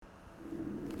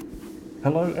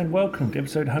Hello and welcome to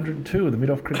episode 102 of the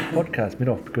Mid-Off Cricket Podcast.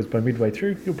 Mid-Off because by midway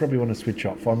through you'll probably want to switch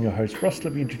off. I'm your host Ross.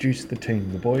 Let me introduce the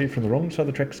team. The boy from the wrong side of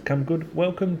the tracks come good.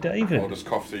 Welcome David. I'll just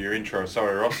cough through your intro.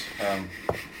 Sorry Ross.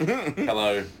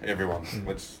 Hello everyone.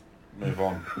 Let's move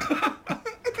on.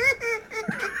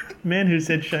 Man who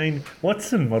said Shane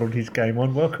Watson modelled his game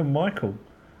on. Welcome Michael.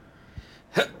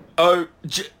 Oh,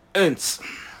 gents.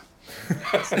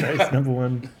 Today's number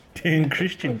one teen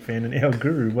Christian fan and our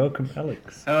guru. Welcome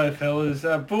Alex. Hello, fellas.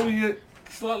 Bull, you're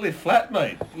slightly flat,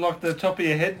 mate. Like the top of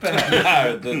your head, perhaps.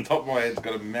 No, the top of my head's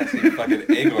got a massive fucking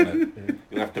egg on it.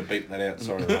 You'll have to beep that out.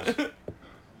 Sorry Ross.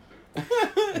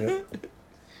 Yep.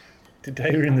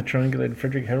 Today we're in the triangulated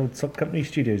Frederick Harold Sock Company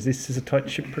studios. This is a tight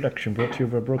ship production brought to you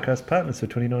by our broadcast partners for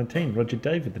 2019. Roger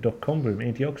David, the Dot-Com Bloom,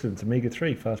 Antioxidants,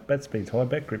 Omega-3, fast bat speeds, high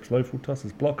back grips, low full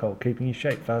tosses, block hole, keeping you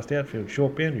shape, fast outfield,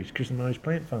 short boundaries, Chris and Murray's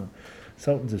Plant Farm,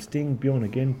 Sultans of Sting, Bjorn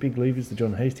again, Big Levers, the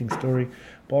John Hastings story,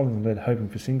 Bowling the Lead hoping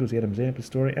for singles, the Adam Zampa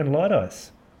story, and Light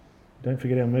Ice. Don't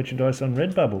forget our merchandise on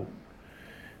Redbubble.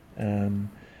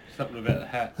 Something about the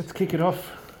hats. Let's kick it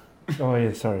off. Oh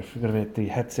yeah, sorry, I forgot about the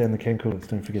hats and the can coolers.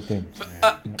 Don't forget them.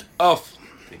 Off.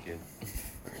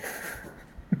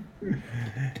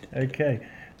 Okay,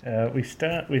 we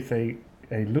start with a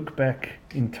look back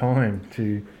in time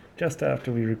to just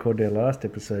after we recorded our last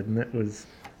episode, and that was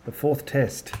the fourth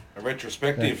test. A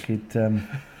retrospective.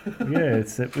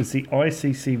 It was the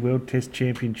ICC World Test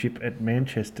Championship at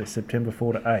Manchester, September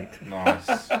 4 to 8.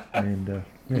 Nice. And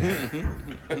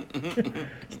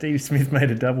Steve Smith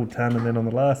made a double ton, and then on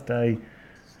the last day,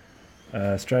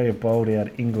 Australia bowled out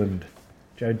England.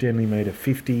 Joe Denley made a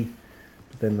 50,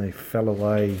 but then they fell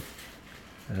away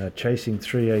chasing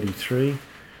 383.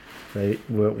 They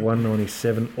were at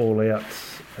 197 all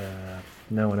outs.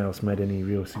 No one else made any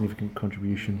real significant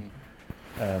contribution.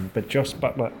 But Joss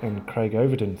Butler and Craig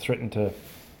Overton threatened to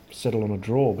settle on a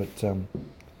draw, but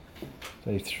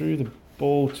they threw the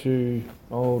ball to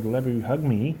old Labu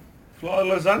Hugme. Fly He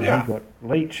lasagna. got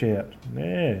Leach out.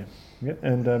 Yeah.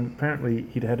 And apparently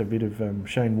he'd had a bit of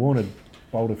Shane Warne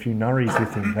bowled a few nurries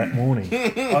with him that morning.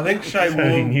 I think Shane So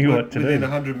he knew Warne what to within do.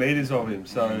 100 metres of him,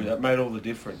 so that made all the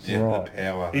difference. Yeah, Right. the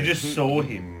power. He just saw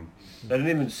him. They didn't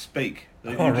even speak.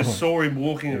 They Oh, just right. saw him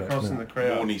walking Yeah, across no. in the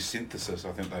crowd. Warney synthesis,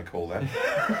 I think they call that.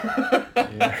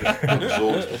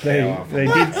 Absorbs the They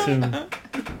power. did some.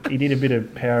 He did a bit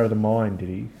of power of the mind, did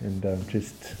he? And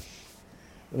just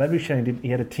Labuschagne did. He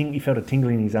had he felt a tingle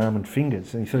in his arm and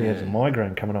fingers, and he thought he had a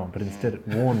migraine coming on. But instead,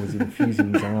 Warne was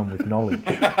infusing his arm with knowledge.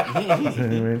 So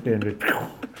he went down to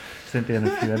sent down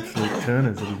a few absolute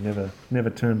turners that he'd never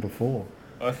turned before.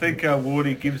 I think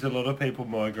Warney gives a lot of people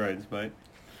migraines, mate.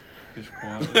 Just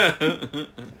quietly.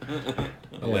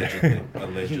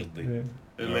 Allegedly. Yeah,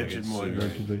 Alleged migraine.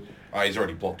 allegedly. Oh, he's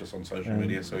already blocked us on social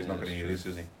media, so he's not going to hear this,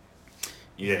 is he?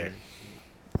 Yeah.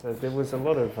 So there was a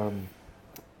lot of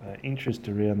interest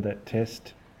around that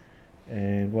test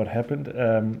and what happened.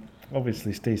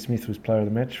 Obviously, Steve Smith was player of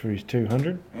the match for his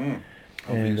 200. And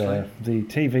Obviously. the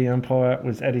TV umpire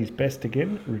was at his best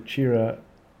again, Ruchira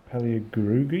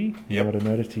Paliagurugi. You Yep. might have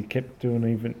noticed he kept doing,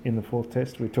 even in the fourth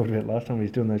test, we talked about last time, he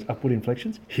was doing those upward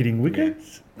inflections, hitting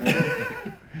wickets.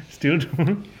 Still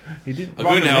doing He did. I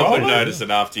couldn't help but rolling. notice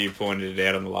it after you pointed it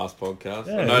out on the last podcast.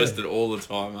 Yeah, I noticed it all the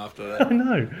time after I that.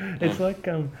 know. It's like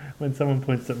when someone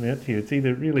points something out to you, it's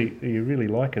either really you really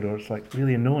like it or it's like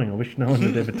really annoying. I wish no one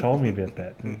had ever told me about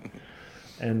that.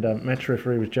 And match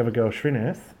referee was Javagal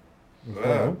Srinath.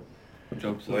 Wow.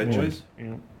 Jobs Legend. boys.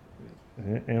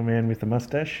 Our man with the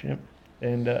moustache. Yep.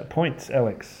 And points,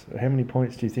 Alex. How many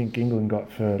points do you think England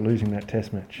got for losing that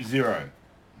test match? 0.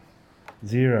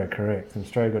 0, correct. And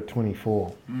Australia got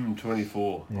 24.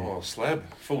 24. Oh, slab.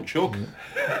 Full chook.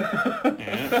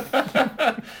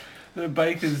 The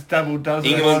Baker's double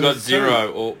dozen. England got -2.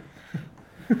 0 or...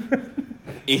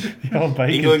 The old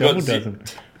bacon England got double zi-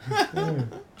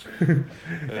 dozen.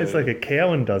 It's like a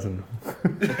cow and dozen.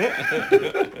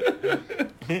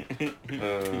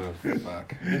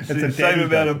 Fuck. It's It's the a same daddy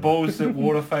amount dozen. of balls that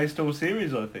Water faced all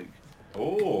series, I think.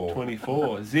 Oh.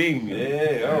 24. Zing.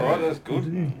 Yeah, alright, that's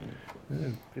good.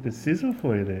 Bit of sizzle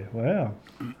for you there. Wow.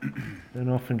 Don't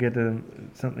often get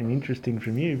something interesting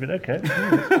from you, but okay.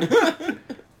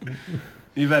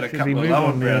 You've had a Should couple we of move lower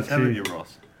on now grounds, to- haven't you,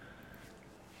 Ross?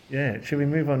 Yeah. Shall we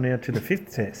move on now to the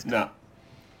fifth test? No.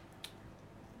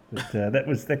 But,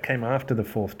 that came after the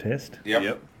fourth test.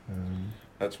 Yep.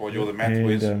 That's why you're the math And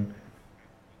whiz.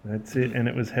 that's it. And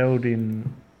it was held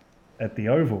at the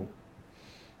Oval.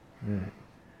 Yeah.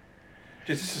 Jeez,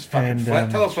 this is fucking And,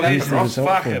 flat. Tell us what here's happened, the Ross.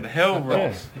 result. Fucking hell,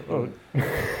 Ross. Well,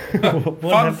 what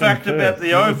Fun happened fact about first?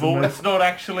 the What was the oval, most- it's not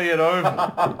actually an oval.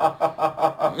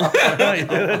 yeah,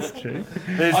 that's true.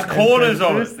 There's corners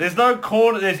on it. There's no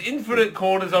corner. There's infinite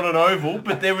corners on an oval,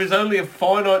 but there is only a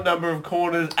finite number of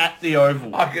corners at the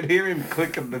oval. I could hear him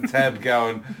clicking the tab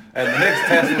going, and the next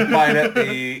test was played at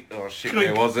the... Oh, shit,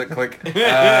 where was it? Click.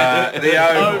 The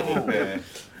oval. Oval. Yeah.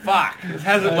 Fuck, it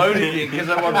hasn't loaded yet because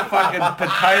I'm on fucking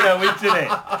potato internet.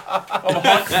 I'm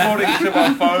hotspotting to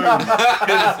my phone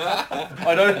because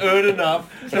I don't earn enough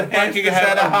to fucking Just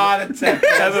had a have heart attack.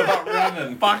 have a Stop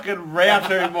running. fucking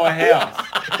router in my house.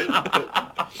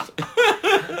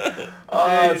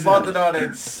 Oh, it's like the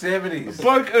 1970s.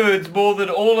 Bloke earns more than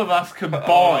all of us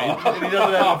combined and he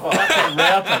doesn't have a fucking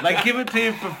router. They give it to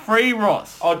you for free,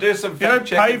 Ross. I'll do some You don't fact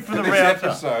checking pay for the this router.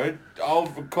 episode. I'll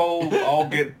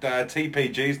get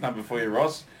TPG's number for you,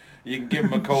 Ross. You can give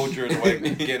him a call during the week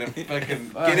and get him fucking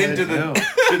get into the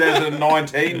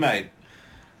 2019, mate.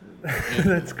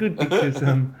 That's good because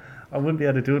I wouldn't be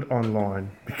able to do it online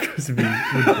because of his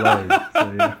good blow.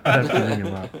 So yeah, I'd have to ring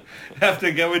him up. Have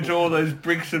to go into all those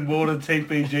bricks and mortar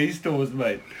TPG stores,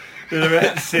 mate, that are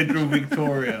at Central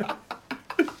Victoria.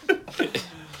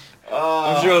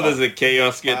 I'm sure there's a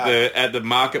kiosk at the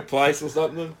marketplace or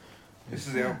something. This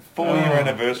is our 4-year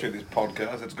anniversary of this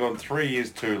podcast. It's gone 3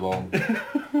 years too long.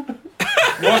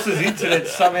 Ross's internet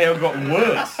somehow got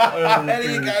worse. How do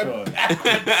you go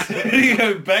How do you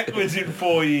go backwards in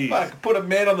 4 years? Fuck, put a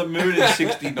man on the moon in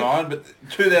 69, but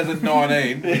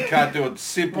 2019, we can't do a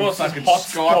simple Ross is fucking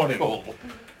hotspotting. Skype call.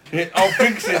 Yeah, I'll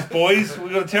fix this, boys.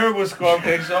 We've got a terrible Skype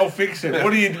connection. I'll fix it.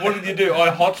 What did you do? I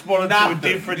hotspotted to a Nothing,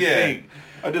 different yeah. thing.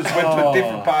 I just went to a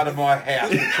different part of my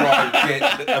house to try and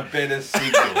get a better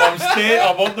signal.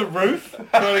 I'm on the roof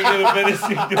trying to get a better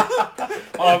signal.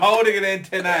 I'm holding an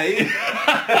antennae,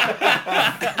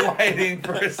 waiting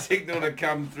for a signal to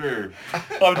come through.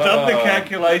 I've done the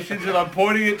calculations and I'm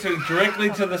pointing it directly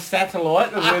to the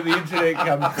satellite of where the internet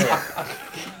comes from.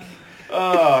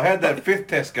 Oh, how'd that fifth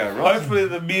test go, Ross? Hopefully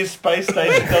the Mir space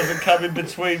station doesn't come in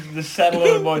between the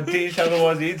satellite and my dish,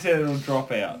 otherwise the internet will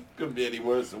drop out. Couldn't be any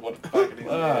worse than what the fuck it is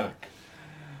now.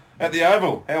 At the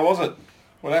Oval, how was it?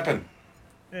 What happened?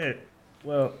 Yeah,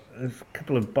 well, a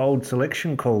couple of bold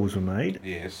selection calls were made.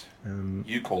 Yes,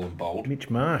 you call him bold. Mitch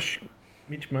Marsh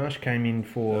came in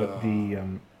for the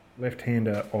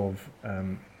left-hander of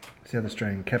South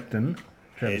Australian captain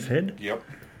Travis Head, Yep.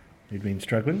 who'd been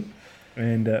struggling.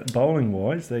 And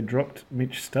bowling-wise, they dropped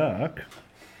Mitch Stark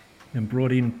and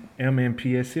brought in our man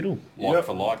Pierre Siddle. Like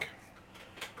for like.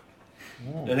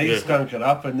 And he stunk it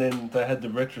up and then they had the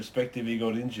retrospective he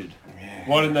got injured. Yeah.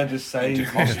 Why didn't they just say Injured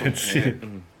hostage, That's yeah. it.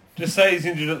 just say he's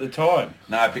injured at the time?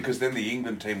 No, because then the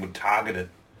England team would target it,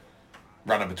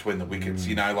 runner between the wickets.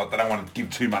 You know, like they don't want to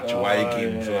give too much away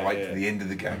again, so they wait for the end of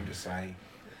the game to say.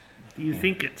 Do you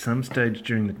think at some stage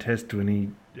during the test when he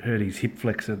hurt his hip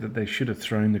flexor that they should have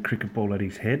thrown the cricket ball at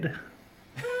his head?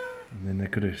 And then they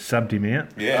could have subbed him out?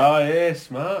 Yeah. Oh yeah,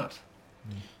 smart.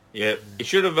 Yeah, he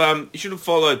should have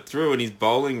followed through, and his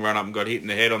bowling run up and got hit in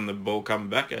the head on the ball coming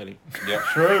back at him. Yep.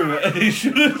 True. He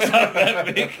should have done that,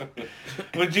 Mick.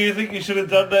 But do you think he should have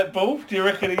done that, Bull? Do you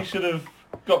reckon he should have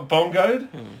got bongoed?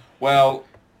 Well,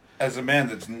 as a man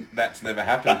that's never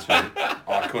happened to,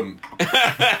 I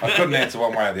couldn't answer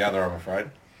one way or the other, I'm afraid.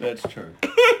 That's true.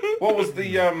 What was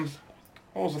the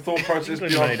thought process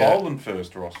England behind made a- bowling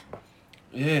first, Ross?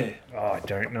 Yeah. Oh, I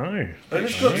don't know. They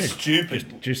just got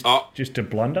stupid. Just a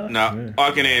blunder? No,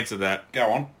 I can answer that. Go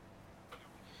on.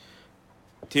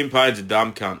 Tim Payne's a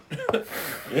dumb cunt.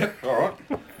 All right.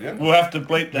 Yeah. We'll have to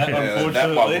bleep that, That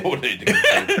unfortunately. one will need to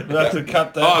complete. We'll have to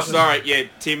cut that. Oh, sorry, yeah,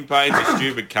 Tim Payne's a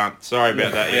stupid cunt. Sorry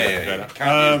about that. Yeah, that's yeah. better.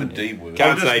 Can't use the D word. Can't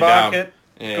I'll just say mark dumb. it,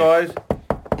 Yeah. guys.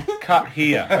 Cut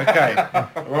here. Okay.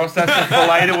 Ross, that's just for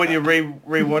later when you're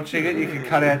re-watching it. You can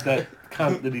cut out that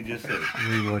cunt that he just said.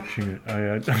 Rewatching it.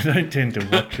 I don't tend to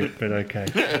watch it, but okay.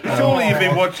 Surely you've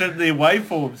been watching the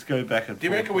waveforms go back and forth. Do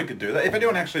you reckon we could do that? If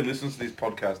anyone actually listens to this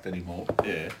podcast anymore,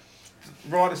 Yeah.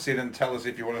 write us in and tell us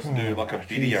if you want us to do like a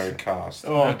video cast.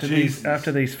 Oh, After Jesus.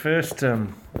 these first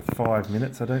 5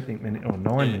 minutes, I don't think many, or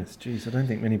 9 minutes, geez, I don't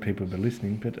think many people have been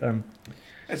listening, but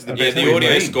That's the Yeah, best the we audio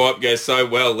mean. Skype goes so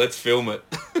well. Let's film it.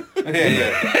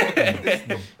 Yeah.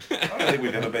 I don't think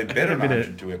we've ever been better A than bit of-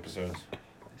 102 episodes.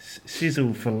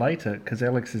 sizzle for later, because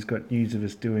Alex has got news of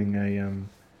us doing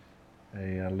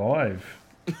a live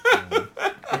in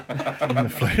the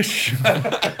flesh. In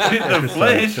the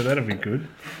flesh. So that'll be good.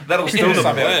 That'll still the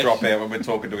somehow flesh. drop out when we're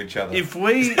talking to each other. If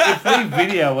we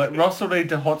video it, Ross will need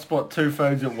to hotspot 2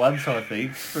 phones at once, I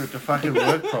think, for it to fucking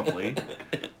work properly.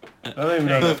 I don't even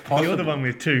know if that's possible. You're the one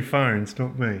with 2 phones,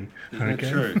 not me. Isn't that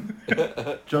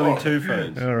true? Johnny Two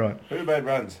Phones. All right. Who made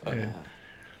runs? Yeah.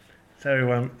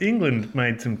 So England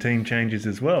made some team changes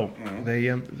as well.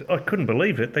 They I couldn't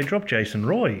believe it. They dropped Jason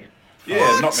Roy,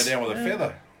 Yeah, knocked me down with a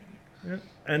feather.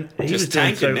 and he Just was doing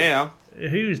tanking so. now.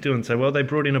 He was doing so well. They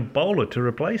brought in a bowler to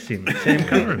replace him, Sam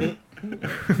Curran.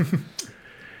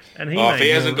 And he Oh, if made, he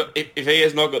hasn't got, if he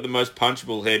has not got the most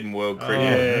punchable head in world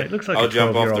cricket, it looks like I'll a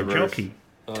jump off the 12-year-old roof. jockey.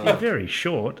 Very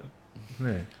short.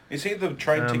 Yeah. Is he the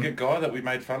train ticket guy that we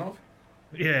made fun of?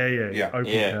 Yeah. Open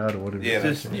Yeah. card or whatever. Yeah, it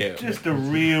is. Just a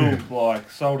real, like,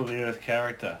 soul of the earth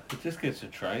character. It just gets a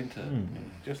train to.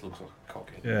 Just looks like a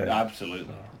cockhead. Yeah.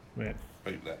 Absolutely. Yeah.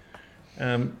 Beat that.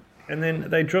 And then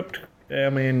they dropped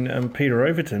Peter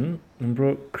Overton and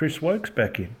brought Chris Wokes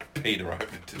back in. Peter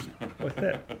Overton. Like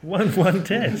that. One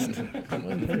test.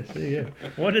 One test. Yeah.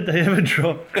 Why did they ever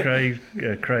drop Craig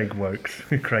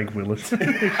Wokes? Craig Willis.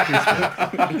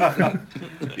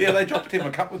 Yeah, they dropped him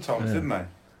a couple of times, didn't they?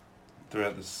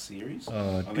 Throughout the series.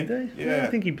 I Did think. they? Yeah. I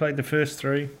think he played the first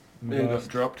 3. Yeah, he got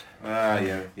dropped.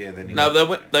 Yeah. Then he No,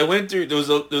 they went through. There was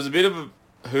a bit of a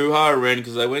hoo-ha around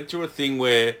because they went through a thing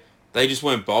where they just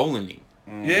weren't bowling him.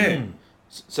 Yeah.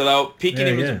 So they were picking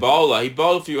him as Yeah. a bowler. He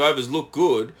bowled a few overs, looked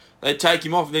good. They'd take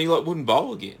him off, and then he wouldn't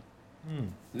bowl again.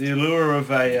 The allure of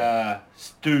a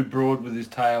Stu Broad with his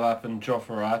tail up and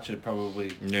Jofra Archer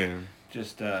probably Yeah.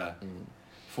 just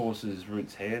forces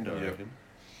Root's hand, I reckon.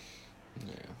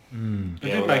 Yeah. It Yeah,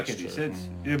 didn't well, make that's any true. sense.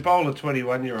 You bowl a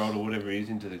 21-year-old or whatever he is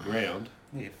into the ground,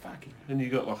 Yeah, fuck him. and you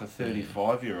got like a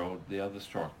 35-year-old, the other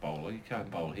strike bowler. You can't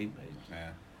bowl him, mate. Yeah.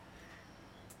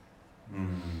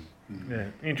 Yeah.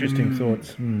 Interesting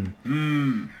thoughts.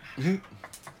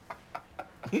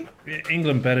 Yeah,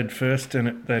 England batted first,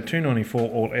 and they're 294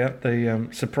 all out. The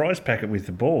surprise packet with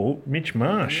the ball, Mitch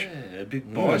Marsh, Yeah, a big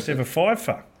first boy. ever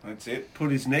fifer. That's it.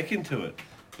 Put his neck into it.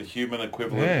 The human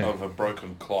equivalent Yeah. of a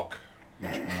broken clock.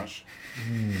 Mitch Marsh.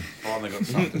 Finally got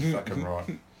something fucking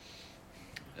right.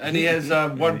 And he has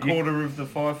 1/4 of the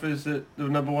fifers that the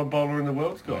number 1 bowler in the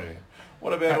world's got.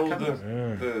 What about all Yeah.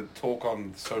 the talk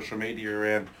on social media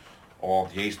around,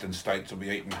 the eastern states will be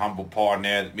eating humble pie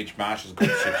now that Mitch Marsh has got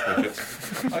 6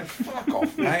 wickets? Like, fuck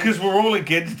off, mate. Because we're all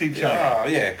against each other.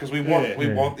 Yeah, because we want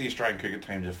Yeah. want the Australian cricket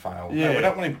team to fail. Yeah. No, we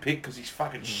don't want him picked because he's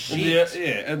fucking And shit.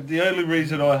 and the only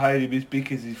reason I hate him is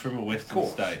because he's from a Of western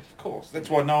course, state. of course. That's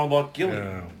why no one liked Gilly.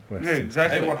 Western. Yeah,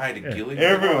 exactly. Everyone hated Yeah. Gilly.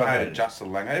 Everyone hated hated Justin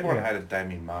Langer. Everyone Yeah. hated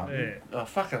Damien Martin. Yeah. I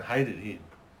fucking hated him.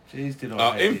 Jeez, did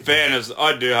I hate In him. fairness,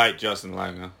 I do hate Justin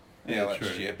Langer. Yeah, that's true.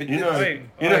 shit. But You know, I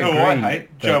you know who I agree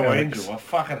hate? that Joe Alex- Angel. I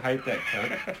fucking hate that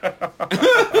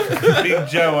cunt. Big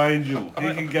Joe Angel.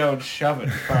 He can go and shove it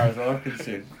as far as I'm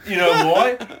concerned. You know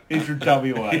why? He's from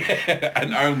WA.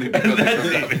 and only because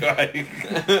That's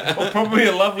it's Well, probably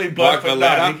a lovely bloke, Mike but no,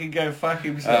 Valletta. he can go fuck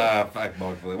himself. fuck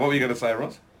Mike. What were you going to say,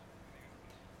 Ross?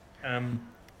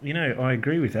 You know, I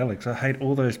agree with Alex. I hate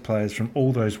all those players from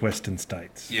all those western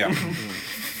states. Yeah.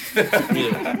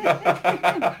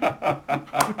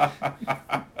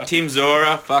 Tim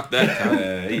Zora, fuck that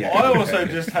cunt. I also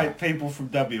just hate people from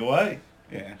WA.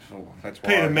 Yeah, that's why.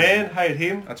 Peter Mann, hate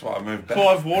him. That's why I moved back.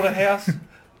 Clive Waterhouse.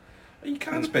 You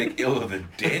can't speak ill of the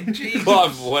dead, Jesus.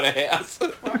 Clive Waterhouse.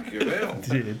 Fuck you hell.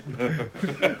 Did.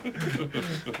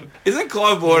 Isn't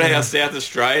Clive Waterhouse South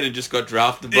Australian and just got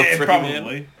drafted by Yeah, Fremantle?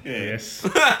 probably. Yeah. Yes.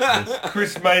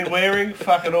 Chris Mainwaring,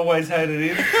 fucking always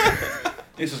hated him.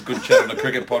 This is good chat on the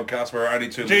cricket podcast where only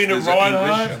 2 Gina listeners are English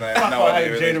Reinhardt. and they Fuck, have no I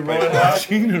idea hate who Gina these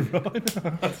people are.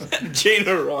 Reinhardt.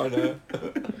 Gina Ryan.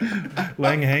 Gina Rhino.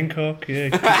 Lang Hancock,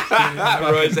 yeah.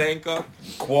 Rose Hancock.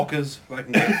 Quackers, they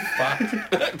can get fucked.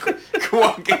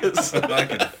 Quackers. They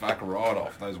can fuck right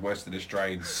off, those Western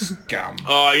Australian scum.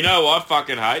 Oh, you know what I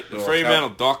fucking hate? The Oh, Fremantle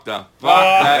doctor. Fuck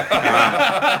Oh.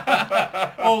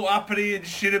 that. All uppity and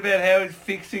shit about how he's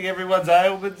fixing everyone's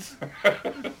ailments.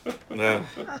 No.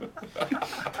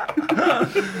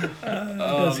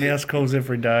 Does house calls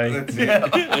every day.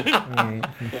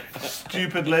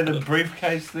 Stupid leather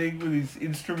briefcase thing with his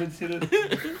instruments in it.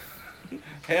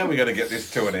 How are we going to get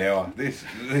this to an hour? This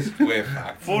we're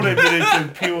fucked. 14 minutes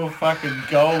of pure fucking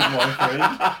gold, my friend.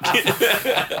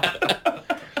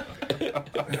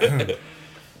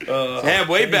 How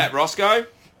we bat, Roscoe?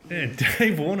 Yeah,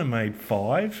 Dave Warner made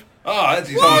 5, Oh, that's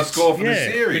his highest score for the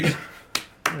Yeah. series.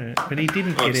 but he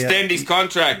didn't Oh, get out. extend his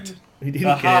contract. He didn't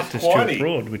A get out to half Stuart 20.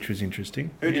 Broad, which was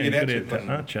interesting. Who'd you Yeah, get he out got to?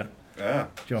 to Archer, Ah,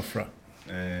 Joffre,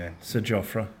 yeah. Sir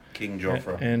Joffre. King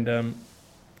Joffre. And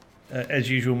as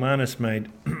usual, Marnus made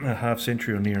a half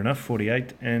century or near enough,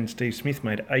 48, and Steve Smith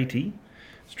made 80.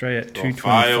 Australia at failed,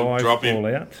 225 drop him. all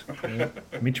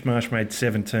out. Mitch Marsh made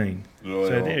 17. Oh,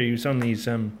 So yeah. there he was on his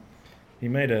He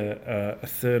made a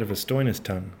third of a Stoinis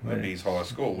ton. That'd be his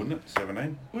highest score, wouldn't it?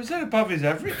 17. Was that above his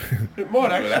average? It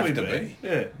might It would actually have to be.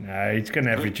 Yeah. No, he's going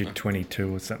to average at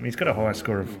 22 or something. He's got a high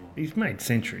score of... He's made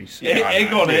centuries. Yeah, I egg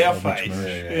know, on yeah, our which face. much.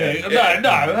 Yeah.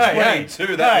 No, hey,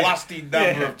 22, that hey, lusty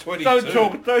number of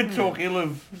 22. Don't talk ill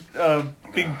of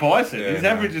Big Bison. Yeah, His no.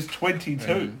 average is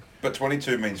 22. But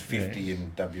 22 means 50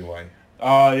 in WA.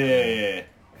 Oh, yeah.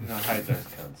 I hate those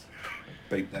cunts.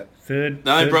 Beat that. Third,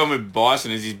 The only third, problem with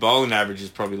Bison is his bowling average is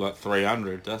probably like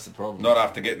 300. That's the problem. Not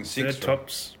after getting 6. third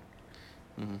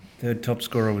third top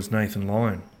scorer was Nathan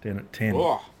Lyon, down at 10,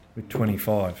 Oh, with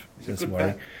 25. That's good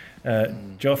worry.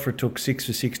 Joffre took 6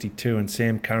 for 62 and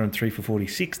Sam Curran 3 for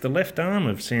 46. The left arm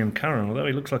of Sam Curran, although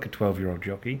he looks like a 12-year-old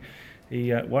jockey,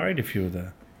 he worried a few of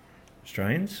the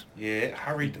Australians. Yeah,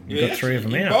 hurried them. got three of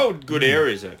them he out. bowled good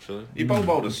areas, actually. He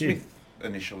bowled a did. Smith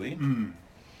initially.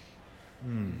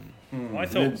 I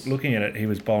thought, looking at it, he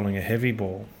was bowling a heavy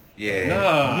ball. Yeah.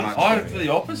 No, Much I better. the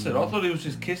opposite. I thought he was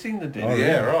just kissing the deck. Oh,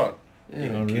 Yeah, right. Oh, You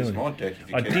can kiss really? my deck if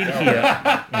you I can.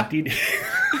 did hear.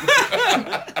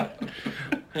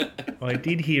 I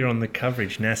did hear on the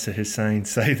coverage Nasser Hussain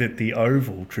say that the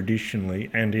oval traditionally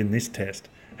and in this test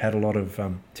had a lot of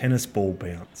tennis ball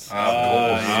bounce. Of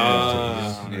course.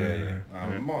 Ah. Yeah.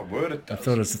 My word, it I does.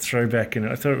 thought it was a throwback, and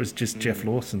I thought it was just Jeff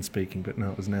Lawson speaking, but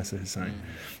no, it was Nasser Hussain.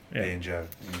 Yeah. Banjo.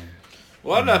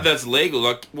 Well, I don't know if that's legal.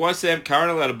 Like, why is Sam Curran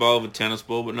allowed to bowl with a tennis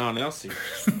ball, but no one else is?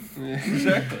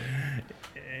 Exactly.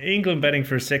 England batting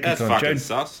for a second That's time. fucking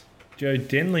sus. Joe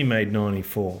Denley made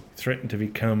 94, threatened to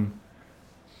become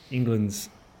England's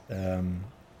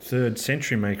third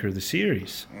century maker of the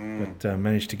series, but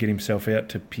managed to get himself out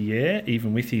to Pierre,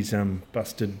 even with his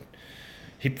busted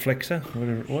hip flexor,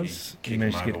 whatever it was. He kick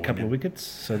managed to him get a over, couple of wouldn't wickets,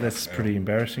 so that's pretty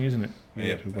embarrassing, isn't it?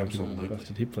 Yeah, to have absolutely. a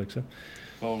busted hip flexor.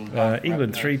 Bowling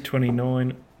England half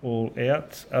 329 all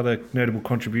out. Other notable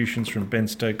contributions from Ben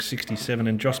Stokes 67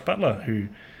 and Joss Butler, who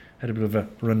had a bit of a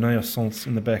renaissance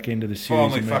in the back end of the series.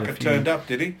 Finally and made a fucking few turned up,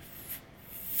 did he?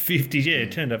 50s, yeah,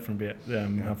 it turned up from about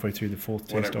halfway through the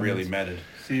fourth When test. it really onwards. mattered.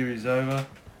 Series over.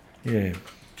 Yeah.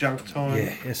 Junk time.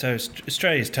 Yeah, so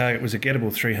Australia's target was a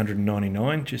gettable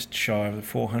 399, just shy of the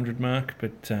 400 mark,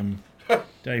 but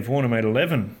Dave Warner made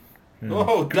 11.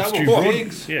 Oh, Good double Stu Broad-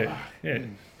 pigs. Yeah.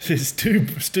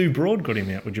 Stu Broad got him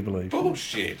out, would you believe?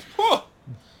 Bullshit. Oh,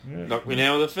 knocked me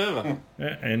down with a feather.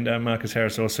 Yeah, and Marcus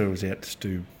Harris also was out to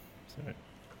Stu. So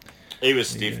He was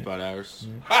stiff, but Harris.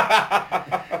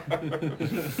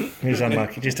 he was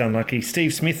unlucky, just unlucky.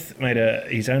 Steve Smith made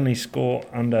his only score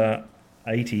under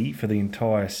 80 for the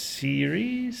entire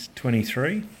series,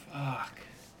 23. Fuck.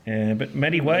 But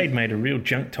Matty Wade made a real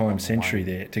junk time century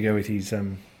there to go with his.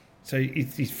 So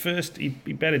it's his first. He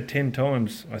batted 10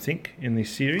 times, I think, in this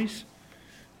series,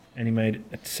 and he made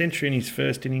a century in his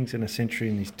first innings and a century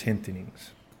in his 10th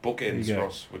innings. Bookends, There you go.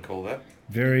 Ross, we call that.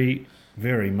 Very,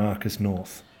 very Marcus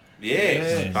North.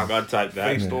 Yes. Fuck, I'd take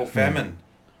that. Feast or famine.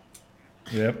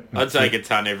 Yep. I'd take a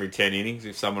ton every 10 innings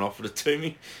if someone offered it to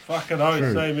me. Fucking oh,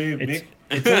 True. same here, It's,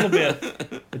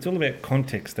 Mick. it's all about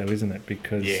context, though, isn't it?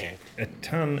 Because Yeah. a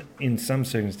ton in some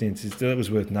circumstances that was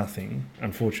worth nothing.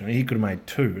 Unfortunately, he could have made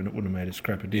 2, and it would have made a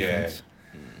scrap of Yeah.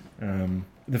 difference.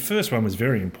 The first one was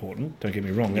very important. Don't get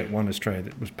me wrong. That won Australia.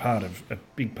 That was a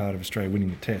big part of Australia winning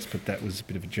the test. But that was a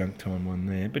bit of a junk time one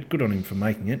there. But good on him for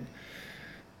making it.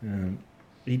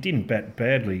 He didn't bat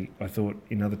badly, I thought,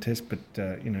 in other tests, but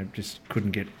just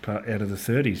couldn't get out of the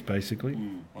 30s basically.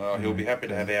 Well, he'll be happy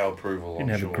to have our approval, Didn't I'm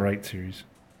have sure. a great series.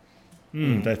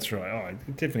 That's right.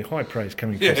 Oh, definitely high praise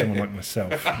coming from someone like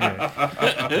myself.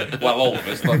 Yeah. Well, all of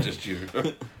us, not just you.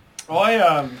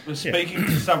 I was speaking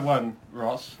to someone,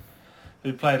 Ross,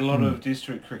 who played a lot of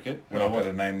district cricket. We're not going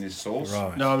to name this source.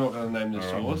 Right. No, I'm not going to name the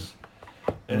All right. source.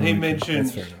 And he Okay, mentioned,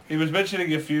 that's fair enough. he was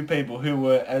mentioning a few people who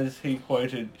were, as he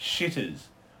quoted, shitters.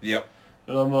 Yep.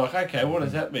 And I'm like, okay, what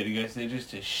does that mean? He goes, they're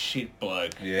just a shit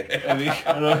bloke. Yeah.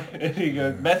 And he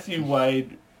goes, Matthew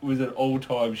Wade was an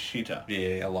all-time shitter.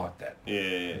 Yeah, I like that.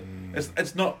 Yeah,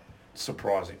 It's not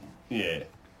surprising. yeah.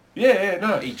 Yeah,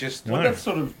 no. He just No. Well, that's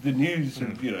sort of the news,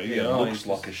 and, looks he's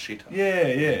like a just- shitter.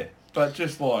 Yeah. But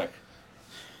just like,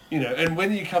 and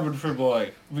when you're coming from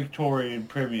like Victorian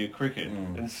Premier cricket,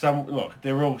 and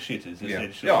they're all shitters Yeah.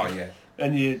 essentially. Oh, yeah.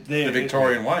 And The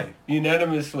Victorian way.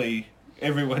 unanimously,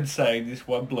 everyone's saying this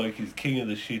one bloke is king of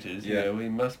the shitters. Yeah. He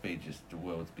must be just the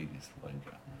world's biggest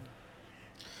wanker.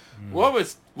 What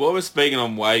was speaking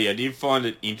on Wadey, I did find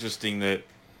it interesting that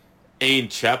Ian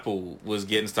Chappell was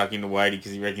getting stuck into Wadey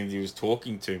because he reckons he was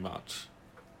talking too much.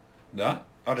 No,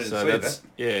 I didn't So see that's that.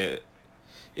 yeah.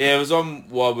 It was on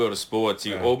Wild World of Sports,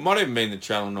 Yeah. or it might even been the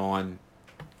Channel 9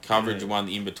 coverage Yeah. of one of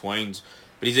the in-betweens.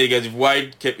 But he said, he goes,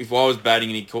 if I was batting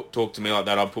and he talked to me like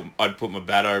that, I'd put my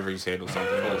bat over his head or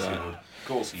something like that. Of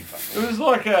course he It would. was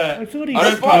like I thought I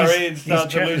don't know, Ian his started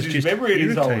to chat lose was his just memory at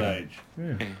his old irritating.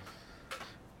 age. Yeah.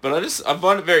 But I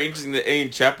find it very interesting that Ian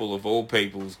Chappell, of all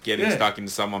people, is getting Yeah. stuck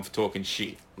into someone for talking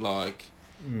shit. Like,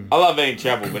 I love Ian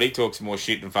Chappell, but he talks more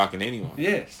shit than fucking anyone.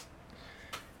 Yes.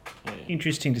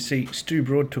 Interesting to see. Stu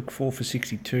Broad took 4 for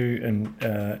 62 and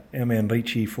our man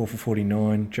Leachy 4 for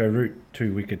 49. Joe Root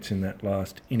 2 wickets in that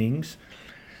last innings.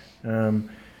 Man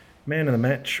of the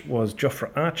match was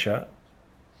Jofra Archer,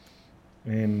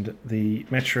 and the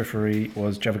match referee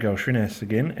was Javagal Srinath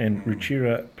again, and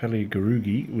Ruchira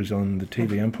Peligarugi was on the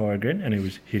TV umpire again, and he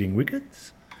was hitting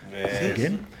wickets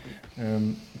again.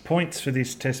 Points for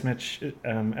this test match,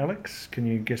 Alex, can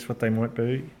you guess what they might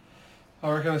be?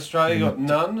 I reckon Australia got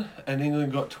none and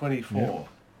England got 24. Yep.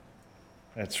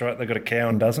 That's right, they got a cow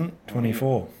and dozen,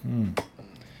 24.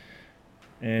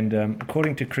 And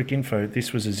according to Cricinfo,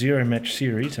 this was a 0-match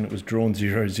series and it was drawn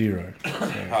 0-0.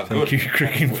 Oh, Thank you,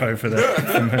 Cricinfo, for that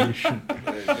information.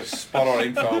 Just spot on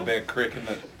info about crick,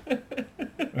 isn't it?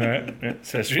 All right, yeah,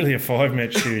 so it's really a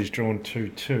 5-match series drawn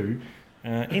 2-2.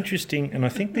 Interesting, and I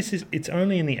think it's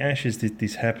only in the Ashes that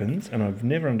this happens, and I've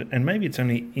never and maybe it's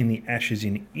only in the Ashes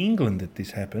in England that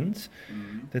this happens,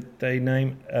 that they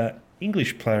name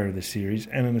English player of the series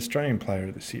and an Australian player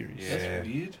of the series. Yeah. That's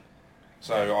weird.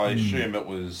 So I assume it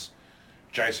was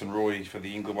Jason Roy for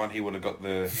the England one. He would have got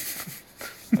the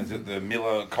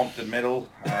Miller Compton medal,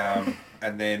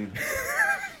 and then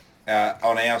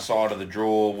on our side of the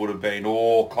draw would have been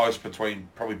all close between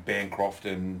probably Bancroft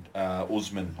and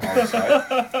Usman, I would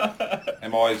say.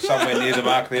 Am I somewhere near the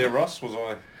mark there, Ross? Was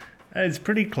I? It's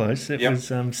pretty close. It Yep.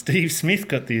 was Steve Smith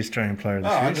got the Australian player of the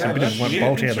Oh, series. okay. A bit of one Shit.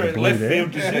 bolt out of the blue Left there.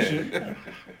 field decision.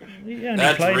 He only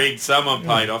That's played- rigged. Someone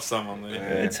paid off someone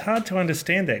there. It's hard to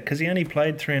understand that because he only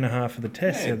played 3.5 of the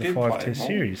tests Yeah, out of the did 5 play test more.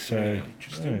 series. So Yeah,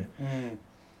 interesting. yeah.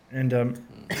 And on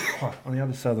the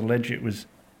other side of the ledger, it was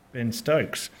Ben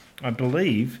Stokes. I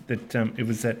believe that it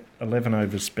was that 11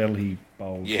 over spell he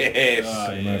bowled. Yes.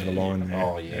 Got him over the line there.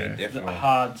 Oh yeah, The definitely.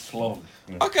 hard slog.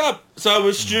 Okay, so it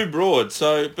was Stu Broad.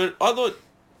 But I thought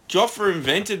Jofra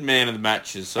invented man of the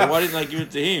matches. So why didn't they give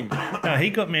it to him? No, he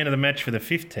got man of the match for the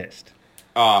 5th test.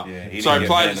 Ah, Yeah, so didn't he get played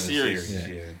man the of series.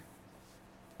 Yeah.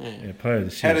 Yeah, player of the How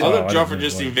series. did- I Oh, thought don't Jofra know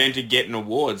just why. invented getting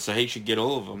awards, so he should get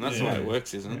all of them. That's the way it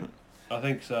works, isn't it? I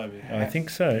think so, yeah. I think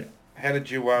so. How did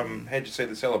you see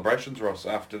the celebrations, Ross,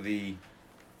 after the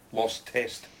lost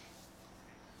test?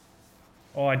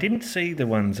 Oh, I didn't see the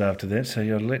ones after that, so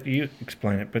I'll let you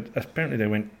explain it. But apparently they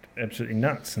went absolutely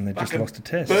nuts and they just Fucking lost a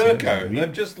test. So that was Burko, weird.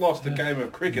 they've just lost a game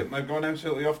of cricket and they've gone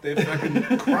absolutely off their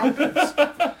fucking crumpets,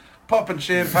 popping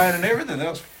champagne and everything. That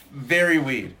was very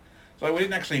weird. So we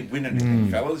didn't actually win anything,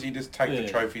 fellas. You just take the Yeah.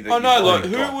 trophy that Oh you no, like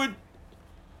already got. who would?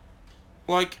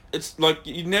 Like it's like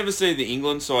you'd never see the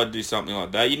England side do something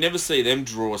like that. You'd never see them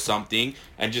draw something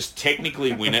and just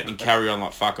technically win it and carry on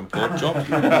like fucking pork chops.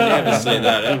 You'd never see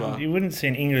that ever. You wouldn't see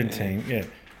an England team,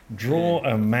 draw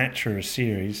a match or a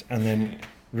series and then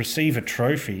receive a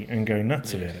trophy and go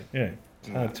nuts about it. Yeah, it's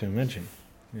hard to imagine.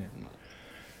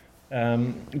 Yeah.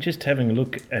 Just having a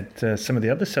look at some of the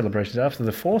other celebrations. After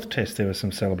the 4th test, there were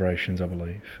some celebrations, I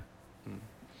believe.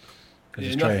 Because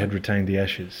Yeah, Australia nothing. had retained the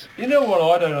Ashes. You know what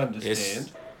I don't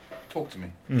understand Talk to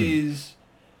me. is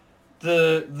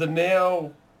the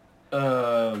now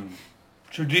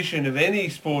tradition of any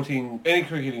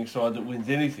cricketing side that wins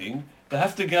anything, they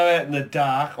have to go out in the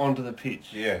dark onto the pitch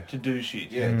Yeah. to do shit.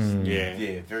 Yes. Yeah.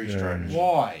 Yeah, very Yeah. strange.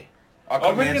 Why? I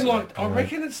couldn't reckon answer that. I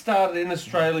reckon it started in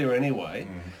Australia anyway.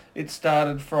 It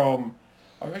started from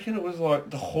I reckon it was like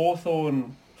the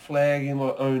Hawthorn flag in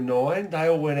like 09. They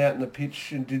all went out in the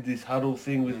pitch and did this huddle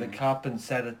thing with the cup and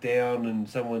sat it down and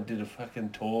someone did a fucking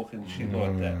talk and shit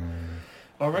like that.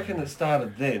 I reckon it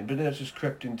started then, but now it's just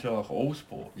crept into like all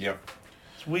sport. Yep.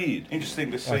 It's weird.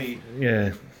 Interesting to see.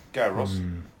 Yeah, Go, Ross.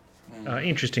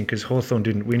 interesting because Hawthorn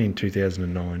didn't win in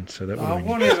 2009, so that would Oh, have been...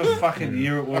 whatever fucking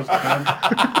year it was, cunt.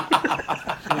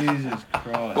 Jesus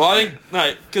Christ. Well, I think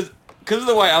no, because of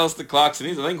the way Alistair Clarkson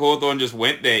is, I think Hawthorn just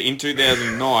went there in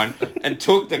 2009 and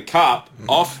took the cup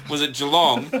off, was it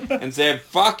Geelong, and said,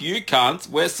 fuck you cunts,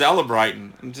 we're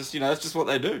celebrating. And just, that's just what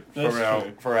they do. That's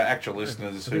For our actual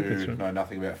listeners think that's who right. know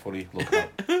nothing about footy, look it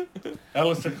up.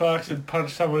 Alistair Clarkson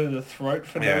punched someone in the throat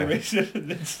for Yeah. no reason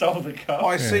and then stole the cup.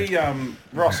 I see,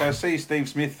 Ross, I see Steve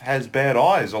Smith has bad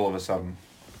eyes all of a sudden.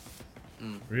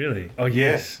 Really? Oh,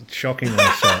 yes. Shockingly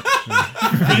so.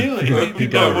 Really? He We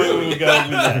does. were going with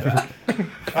that.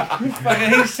 Fucking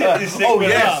he set this Oh, segment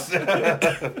yes.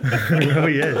 up. Oh,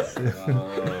 yes.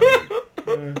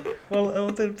 Well,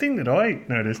 thing that I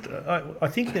noticed, I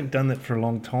think they've done that for a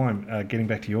long time, getting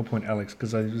back to your point, Alex,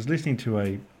 because I was listening to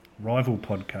a rival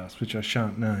podcast, which I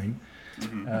shan't name,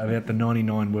 about the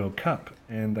 99 World Cup,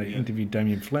 and they interviewed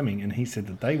Damien Fleming, and he said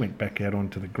that they went back out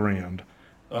onto the ground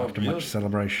after much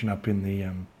celebration up in the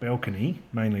balcony,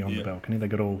 mainly on the balcony. They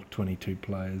got all 22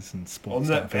 players and sports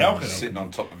On that staff out balcony? Sitting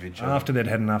on top of each other. After they'd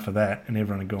had enough of that and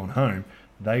everyone had gone home,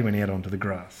 they went out onto the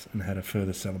grass and had a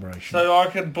further celebration. So I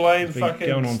could blame It's been going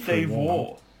fucking on for a Steve while.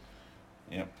 Waugh.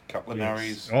 Yep, couple of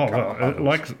narries. Oh, couple of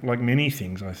huddles. like many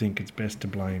things, I think it's best to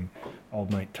blame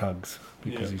old mate Tugs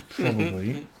because he's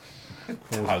probably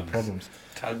causing Tugs. problems.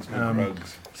 Tugs with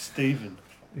drugs. Stephen.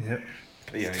 Yep.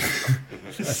 Yeah.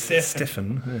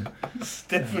 Stefan.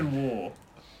 Stephen Waugh.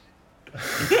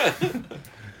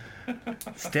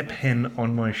 Step hen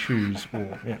on my shoes.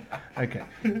 Or, yeah. Okay.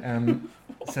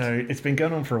 So it's been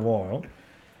going on for a while.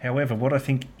 However, what I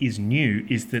think is new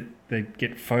is that they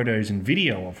get photos and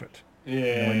video of it. Yeah.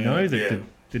 And I know that yeah.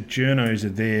 the journos are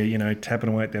there, you know, tapping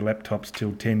away at their laptops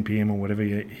till 10 p.m. or whatever,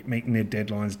 meeting their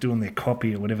deadlines, doing their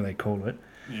copy or whatever they call it.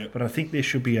 Yeah. But I think there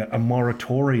should be a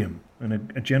moratorium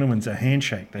and a gentleman's a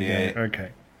handshake. They go, okay,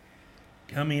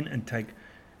 come in and take,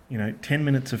 10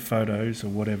 minutes of photos or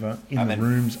whatever in And the then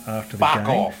rooms after the fuck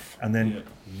game. off. And then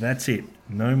that's it.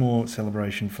 No more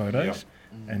celebration photos.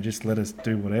 And just let us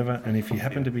do whatever. And if you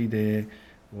happen to be there,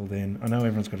 well then, I know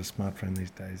everyone's got a smartphone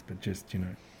these days, but just, the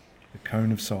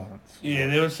cone of silence. Yeah,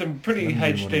 there was some pretty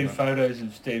Let me do HD whatever. photos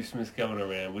of Steve Smith going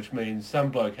around, which means some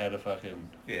bloke had a fucking...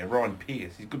 Yeah, Ryan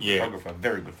Pierce. He's a good photographer,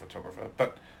 very good photographer.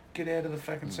 But get out of the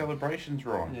fucking celebrations,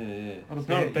 Ryan. Yeah. Not It's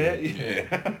not about you.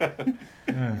 Yeah.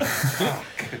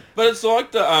 But it's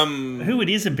like the Who it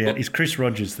is about is Chris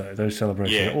Rogers, though. Those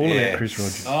celebrations Yeah, are all yeah. about Chris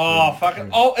Rogers. Oh, fucking...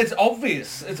 Oh, it's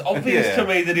obvious. It's obvious Yeah. to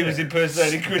me that he was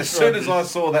impersonating Chris As soon as I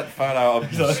Rogers. saw that photo of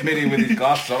Smitty with his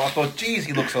glasses on, I thought, geez,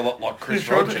 he looks a lot like Chris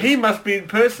Rogers. He must be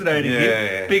impersonating Yeah.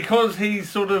 him because he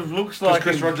sort of looks Because like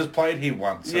Chris him. Rogers played here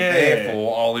once, Yeah. and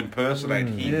therefore I'll impersonate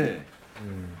him. Yeah.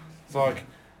 It's like,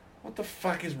 what the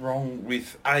fuck is wrong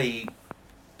with A,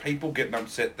 people getting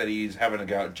upset that he is having a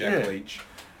go at Jack Yeah. Leach,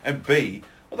 and B,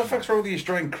 what the fuck's wrong with the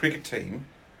Australian cricket team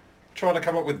trying to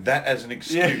come up with that as an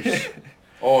excuse? Yeah.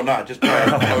 Oh no, just pay an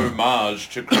homage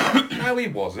to cricket. No, he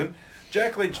wasn't.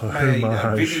 Jack Leach made a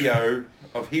Homage. video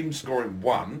of him scoring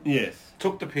one, Yes.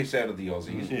 took the piss out of the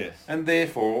Aussies, Yes. and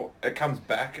therefore it comes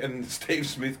back and Steve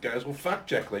Smith goes, well fuck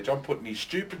Jack Leach, I'm putting his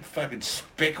stupid fucking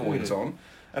specoids on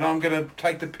and I'm going to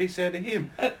take the piss out of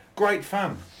him. Great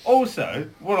fun. Also,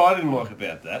 what I didn't like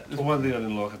about that, there's one thing I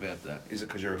didn't like about that. Is it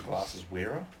because you're a glasses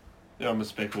wearer? Yeah, I'm a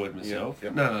specoid myself.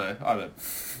 Yep. No, I don't.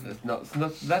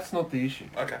 That's not the issue.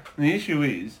 Okay. The issue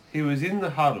is, he was in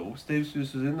the huddle, Steve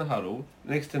Smith was in the huddle,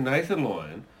 next to Nathan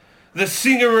Lyon, the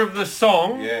singer of the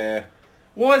song. Yeah.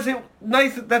 Why is it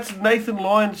Nathan? That's Nathan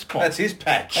Lyon's spot. That's his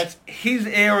patch. That's his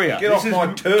area. Get off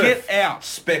my turf. Get out.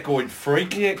 Specoid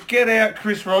freak. Yeah, get out,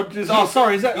 Chris Rogers. Oh,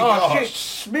 sorry, is that... Oh, Oh, shit,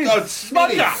 Smith. oh,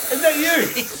 Smitty. Smudger, is that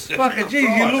you? Fucking geez,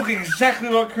 you look exactly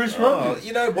like Chris Oh, Rogers.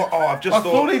 you know what? Oh, I've just I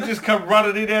thought he'd just come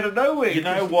running in out of nowhere. You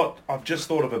know what? I've just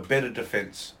thought of a better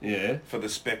defence Yeah, for the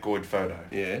specoid photo.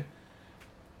 yeah,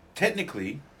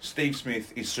 Technically, Steve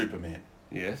Smith is Superman.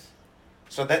 yes.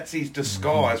 So that's his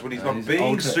disguise when he's not His being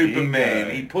alter Superman.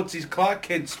 ego. He puts his Clark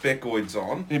Kent specoids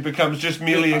on. He becomes just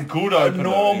merely a good a opener.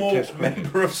 normal Test cricket.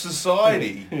 member of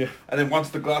society. Yeah. And then once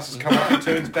the glasses come up, he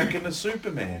turns back into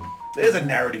Superman. There's a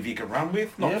narrative you can run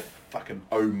with, not Yep. fucking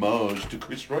homage to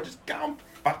Chris Rogers. Go and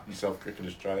fuck yourself, Cricket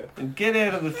Australia. And get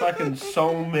out of the fucking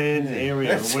songman's area.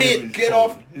 That's or whatever it. it's Get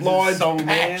called. off Is it Lion's Songman?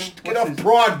 patch. Get What's off his-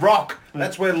 Pride Rock.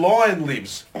 That's where Lion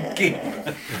lives.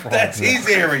 That's his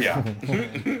area.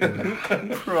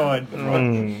 Pride.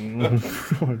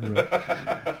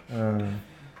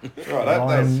 Right, that's...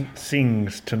 Lion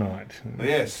sings tonight.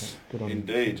 Yes, Good on you.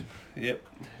 indeed. Yep.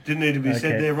 Didn't need to be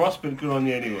said Okay. there, Ross, but good on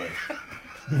you anyway.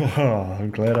 Oh,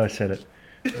 I'm glad I said it.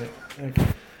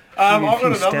 I've A got few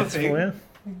another stats thing. for you.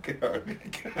 Go.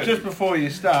 Just before you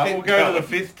start, we'll go to the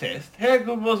fifth test. How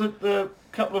good was it, the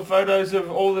couple of photos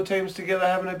of all the teams together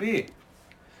having a beer?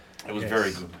 It was Yes,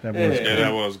 very good. That Yeah. was Yeah,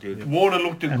 that was good. Warner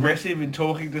looked aggressive in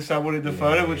talking to someone in the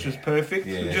photo, which was perfect.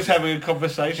 Yeah. Just having a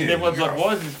conversation. Yeah. Everyone's like,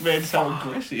 why is this man so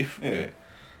aggressive? Yeah.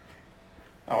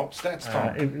 Oh, stats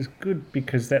time. It was good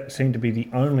because that seemed to be the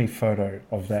only photo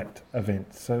of that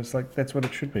event. So it's like that's what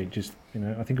it should be. Just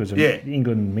I think it was Yeah. the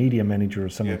England media manager or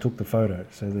someone Yeah. took the photo.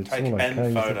 So that's Take all an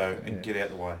okay. photo Yeah. and get out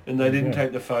the way. And they didn't Yeah.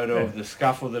 take the photo of Yeah. the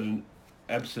scuffle that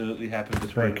absolutely happened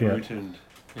between Broke out. Root and...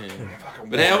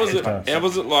 But how was it? Fantastic. How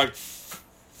was it like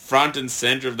front and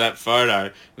centre of that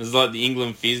photo. There's like the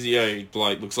England physio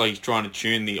bloke. Looks like he's trying to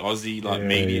tune the Aussie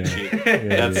media shit.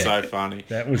 That's so funny.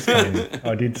 That was funny.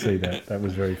 I did see that. That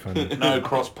was very funny. No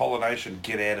cross-pollination.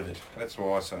 Get out of it. That's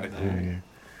what I say.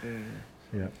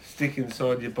 Yeah. Stick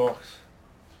inside your box.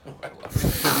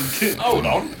 Hold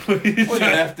on. We're going to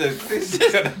have to... This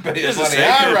is going to be a Just a bloody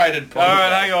second. R-rated podcast. All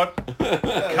right, hang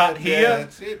on. Cut Yeah, here.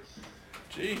 that's it.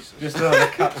 Jesus. Just another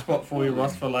cut spot for you,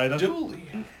 Ross, for later. Dooley.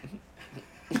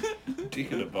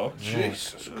 Dick in a box.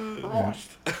 Jesus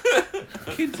Christ.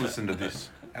 Kids listen to this.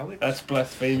 Alex. That's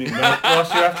blaspheming, mate.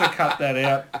 Ross, you have to cut that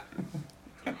out.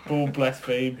 Bull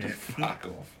blaspheme. Fuck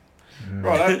off.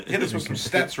 Right, hit us with some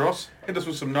stats, Ross. Hit us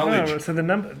with some knowledge. Oh, so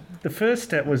the first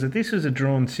stat was that this was a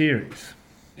drawn series,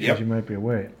 Yep. as you may be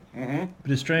aware. Mm-hmm.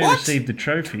 But Australia received the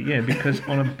trophy, because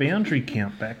on a boundary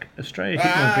count back, Australia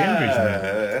hit more boundaries than that.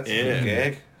 That's a good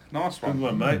gag. Nice Good one.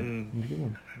 one, mate. Good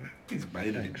one. He's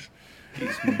made it.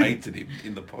 He's mated him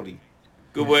in the potty.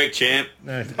 Good work, champ.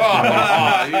 No,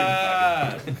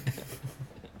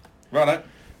 Righto.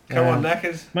 Come on,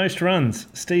 knackers. most runs,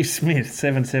 Steve Smith,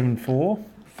 774.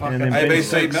 Fucking And then Ben ABC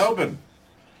Stokes, Melbourne.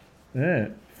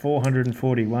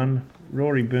 441.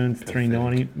 Rory Burns,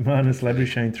 390. Marnus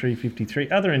Labuschagne, 353.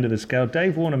 Other end of the scale,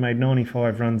 Dave Warner made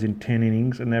 95 runs in 10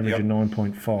 innings, an average of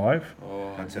 9.5.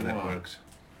 Oh, that's how that works.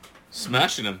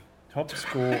 Smashing him. Top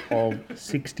score of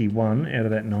 61 out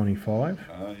of that 95.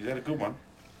 You had a good one.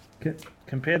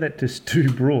 Compare that to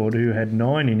Stu Broad, who had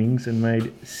 9 innings and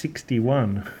made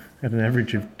 61 at an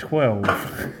average of 12.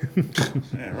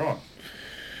 Yeah, right.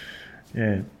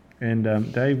 Yeah,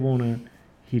 and Dave Warner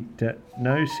hit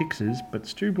no sixes, but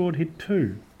Stu Broad hit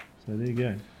 2. So there you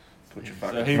go. Put your So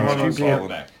fucking he phone won on on silent.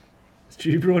 back.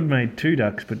 Stu Broad made 2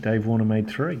 ducks, but Dave Warner made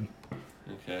 3.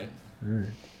 Okay. Yeah.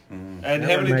 And That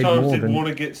how one many made times more did than-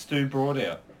 Warner get Stu Broad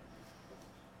out?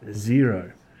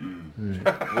 0.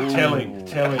 Telling.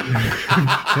 Telling.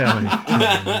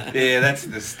 Yeah, that's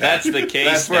the stat. That's the key.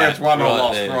 That's where it's won or right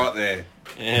lost, there. right there.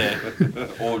 Yeah.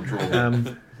 Or draw.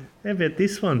 How about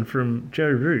this one from Joe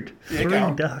Root? Yeah, 3 go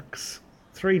on. ducks.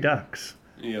 3 ducks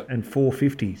Yeah. and 4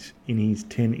 50s in his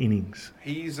 10 innings.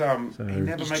 He's he never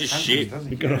He's makes just hundreds, shit. does He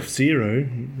he? got off 0,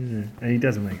 and he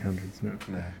doesn't make hundreds, no.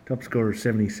 No. Top score is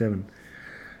 77.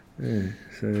 Yeah,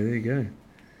 so there you go.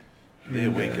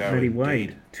 There we go. Matty indeed.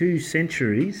 Wade, 2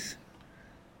 centuries,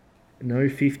 no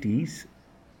 50s,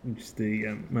 which is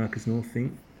the Marcus North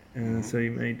thing. So he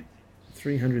made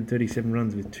 337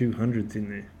 runs with 200s in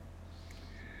there.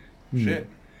 Shit.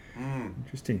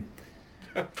 Interesting.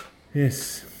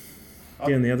 Yes.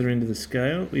 Down the other end of the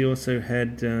scale, we also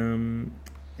had our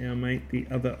mate, the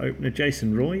other opener,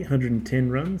 Jason Roy, 110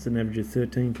 runs, an average of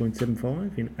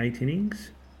 13.75 in 8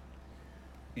 innings.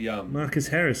 Yum. Marcus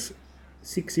Harris,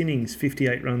 6 innings,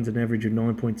 58 runs, an average of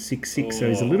 9.66. So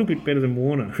he's a little bit better than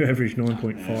Warner, who averaged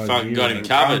 9.5. Fucking got him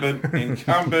covered.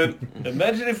 Incumbent.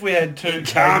 Imagine if we had 2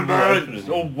 Cameron. capable openers,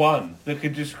 or one, that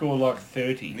could just score like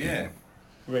 30 Yeah.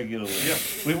 regularly. Yep.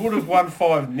 We would have won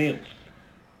 5-0.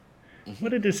 What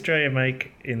did Australia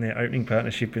make in their opening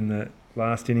partnership in the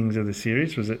last innings of the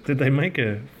series? Did they make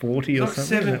a 40 or Like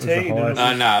something? That was the 17,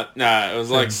 highest. No, it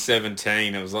was like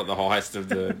 17. It was like the highest of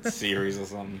the series or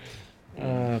something.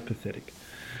 Pathetic.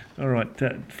 All right,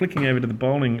 flicking over to the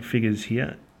bowling figures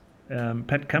here.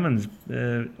 Pat Cummins,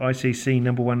 ICC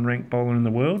 '1 ranked bowler in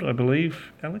the world, I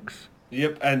believe, Alex?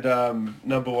 Yep, and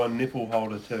 #1 nipple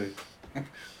holder too.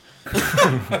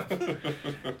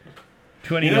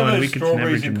 29 You know those wickets, an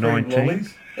strawberries average of and cream 19.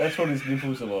 lollies? That's what his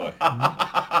nipples are like.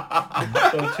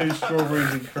 So 2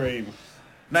 strawberries and cream.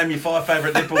 Name your 5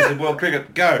 favourite nipples in world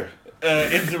cricket. Go.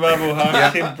 Inzamam Hunt,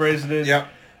 Yep. Tim Bresnan,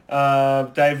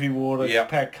 Yep. Davey Warner, Yep.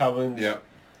 Pat Cummins. Yep.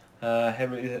 How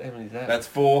many is that? That's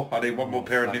 4. I need one more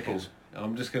pair of Fuck nipples. it.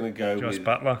 I'm just going to go Josh with...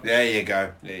 Butler. There you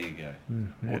go. There you go.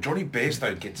 Well, Johnny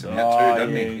Bairstow gets them Oh, out too,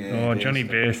 doesn't yeah, he? yeah. Oh, Johnny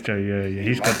Bairstow, yeah.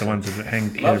 He's got the ones that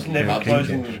hang Loves together. never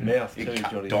closing his mouth He too,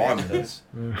 cut Johnny. diamonds.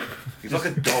 He's like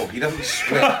a dog. He doesn't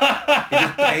sweat. He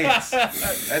just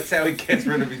pants. That's how he gets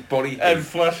rid of his body And heat.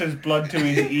 flushes blood to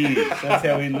his ears. That's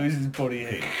how he loses body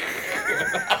heat.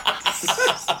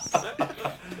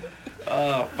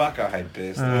 Oh, fuck, I hate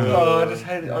Bairstow. Oh, I just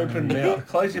hate it. Open mouth.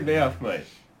 Close your mouth, mate.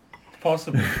 It's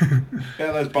possible.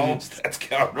 How those bowling stats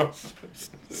go, Ross?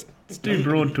 Stu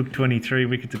Broad took 23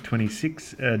 wickets at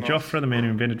 26. Joffre, the man who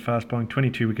invented fast bowling,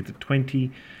 22 wickets at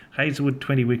 20. Hazelwood,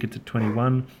 20 wickets at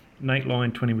 21. Nate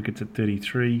Lyon, 20 wickets at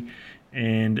 33.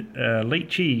 And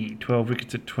Leachy, 12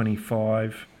 wickets at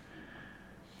 25.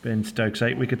 Ben Stokes,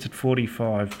 8 wickets at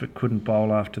 45, but couldn't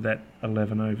bowl after that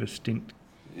 11-over stint.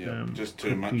 Yeah, just too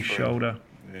Crooked much his for him. shoulder.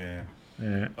 Yeah.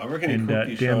 I reckon he And crooked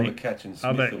his down shoulder the catching Smith.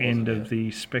 other it wasn't end of it?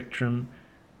 the spectrum,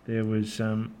 there was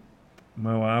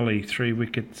Mo Ali, 3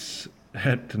 wickets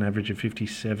at an average of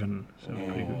 57. So pretty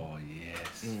good. Oh,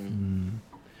 yes.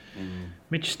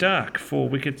 Mitch Stark, 4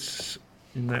 wickets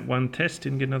in that one test.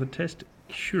 Didn't get another test.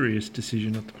 Curious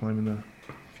decision not to play him in the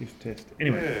 5th test.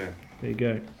 Anyway, Yeah. there you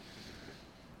go.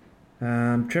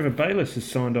 Trevor Bayliss has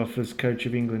signed off as coach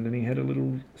of England, and he had a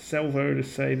little salvo to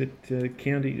say that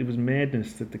it was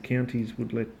madness that the counties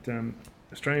would let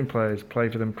Australian players play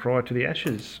for them prior to the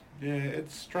Ashes. Yeah,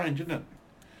 it's strange, isn't it?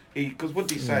 Because what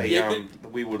did he say? Yeah,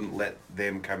 we wouldn't let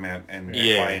them come out and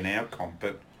Yeah. play in our comp,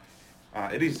 but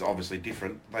it is obviously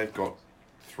different. They've got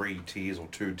 3 tiers or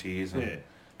 2 tiers,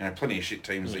 and plenty of shit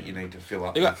teams that you need to fill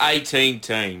up. They've got with. 18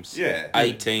 teams. Yeah.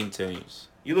 18 teams.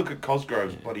 You look at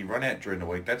Cosgrove's bloody run out during the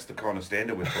week. That's the kind of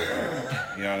standard we're talking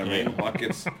about. You know what I mean? Like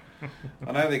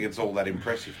I don't think it's all that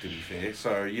impressive, to be fair.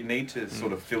 So you need to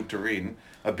sort of filter in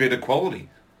a bit of quality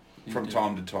from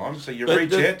time to time. So you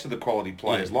reach out to the quality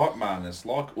players like Marnus,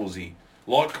 like Uzi,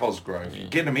 like Cosgrove. You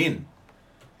get them in.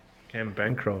 Cam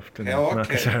Bancroft and How I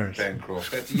Marcus can Harris.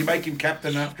 Bancroft. You make him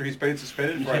captain after he's been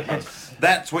suspended for 8 months.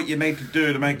 That's what you need to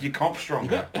do to make your comp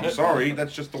stronger. I'm sorry,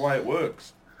 that's just the way it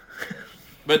works.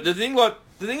 But the thing I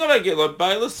don't get, like,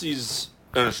 Bayliss is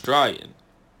an Australian.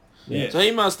 Yeah. So he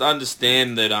must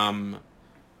understand that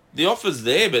the offer's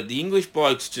there, but the English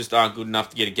blokes just aren't good enough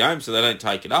to get a game, so they don't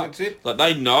take it up. That's it. Like,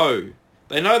 they know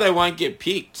they won't get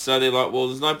picked, so they're like, well,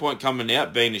 there's no point coming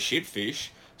out being a shitfish,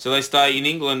 so they stay in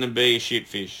England and be a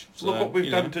shitfish. So, Look what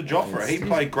we've done to Joffre. He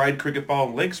played grade cricket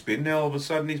bowling leg spin. Now all of a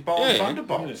sudden he's bowling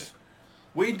thunderbolts.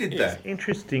 We did that.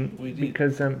 Interesting We did.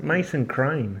 because Mason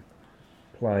Crane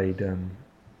played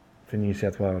for New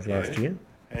South Wales last year.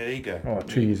 There you go. Oh,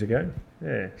 2 years ago.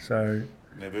 Yeah, so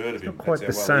Never heard of him. not quite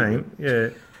That's the how well he same.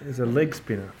 Yeah, as a leg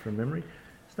spinner from memory.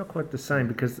 It's not quite the same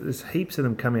because there's heaps of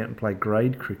them come out and play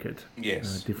grade cricket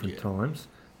Yes. at different times.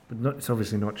 But it's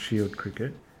obviously not shield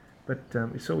cricket. But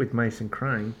we saw with Mason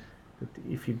Crane that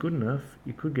if you're good enough,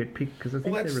 you could get picked because I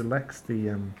think they that's- relaxed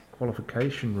the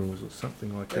qualification rules or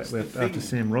something like That's that the after thing.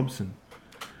 Sam Robson.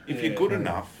 If you're good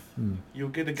enough, you'll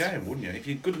get a game, wouldn't you? If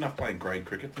you're good enough playing grade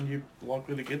cricket, then you're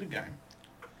likely to get a game.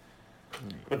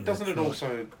 But doesn't it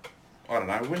also, I don't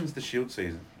know, when's the Shield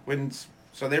season?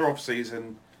 So they're off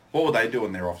season. What would they do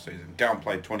in their off season? Go and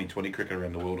play 2020 cricket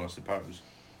around the world, I suppose.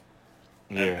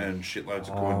 Yeah. And shitloads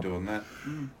of coin doing that.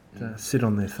 Sit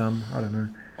on their thumb. I don't know.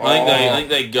 I think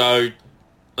they go to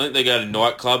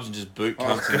nightclubs and just boot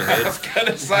cunts in the I was head. going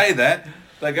to say that.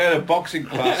 They go to boxing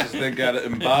classes, then go to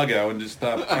embargo and just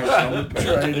start posting on the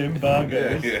people. Trade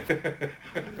embargo. Yeah.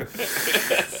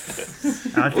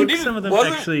 I think didn't- some of them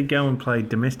wasn't- actually go and play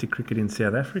domestic cricket in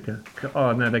South Africa.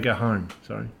 Oh, no, they go home.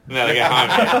 Sorry. No, they go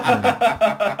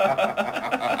home.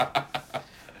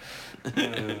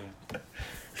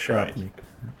 Sharp, Nick.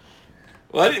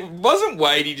 Well, wasn't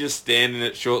Wadey just standing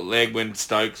at short leg when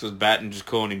Stokes was batting, just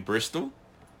calling him Bristol?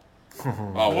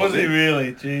 Oh, Was he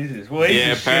really? Jesus. Well, he's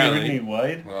Yeah, a shooter, apparently. isn't he,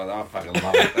 Wade? Well, I fucking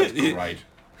love it. That's great.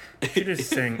 She just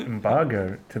sang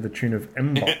embargo to the tune of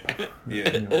Mbop.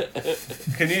 Yeah.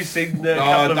 Can you sing the Oh,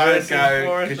 couple of don't verses go,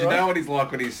 for us, because you right? know what he's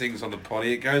like when he sings on the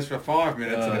potty. It goes for 5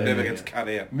 minutes and it never gets cut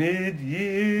out.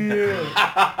 Mid-year.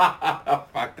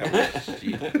 Fuck, that was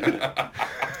shit.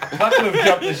 Fucking have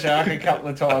jumped the shark a couple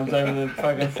of times over the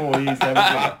fucking 4 years,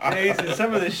 haven't we? Jesus,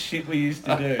 some of the shit we used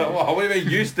to do. Well, we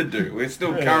used to do. We're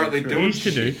still Yeah, currently true. We doing used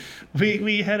to do. shit.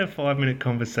 We had a 5-minute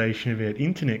conversation about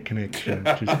internet connection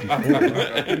just before.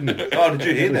 Didn't it? Oh, did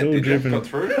you hear that? all Did you? driven- Got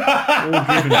through? All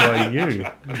driven by you.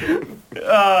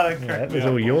 Oh, Yeah, that was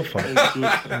all your fault.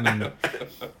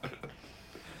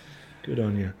 Good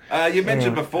on you. You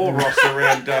mentioned before, Ross,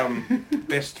 around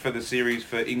best for the series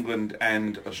for England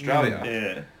and Australia.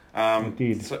 Yeah. I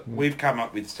did. So we've come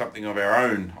up with something of our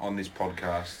own on this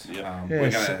podcast. Yeah. We're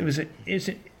Yes, gonna,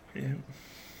 you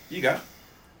you go.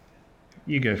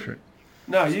 go for it.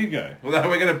 No, you go. Well,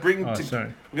 we're going to bring Oh,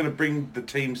 sorry. we're going to bring the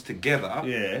teams together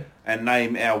Yeah. and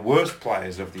name our worst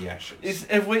players of the Ashes. There's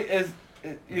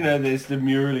the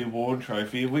Murali Warren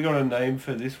Trophy. Have we got a name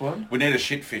for this one? We need a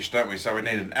shitfish, don't we? So we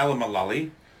need an Alan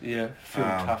Mullally. Yeah, Phil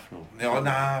Tufnell. No,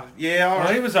 nah, yeah, all Well,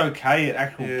 he right. was okay at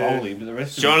actual Yeah. bowling, but the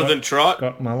rest of Jonathan Trott.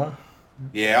 Scott Muller.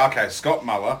 Yeah, okay, Scott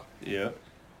Muller. Yeah.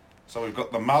 So we've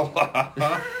got the Muller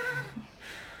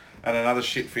and another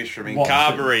shitfish from England.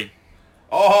 Carberry.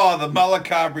 Oh, the Muller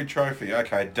Carberry Trophy.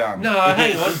 Okay, done. No,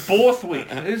 hang on. Borthwick.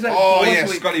 Who's that? Oh, yeah,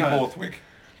 Borthwick Scotty cunt? Borthwick.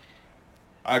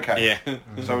 Okay. Yeah.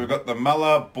 So we've got the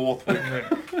Muller Borthwick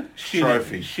Shit-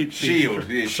 Trophy. shit- Shield.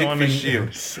 Yeah, shitfish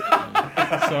shield.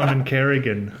 Simon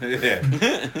Kerrigan.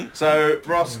 Yeah. So,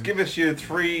 Ross, give us your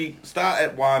three. Start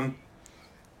at 1.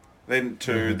 Then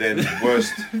 2, then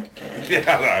worst. Yeah,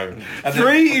 I know. And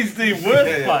 3 is the worst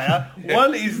Yeah, player. yeah.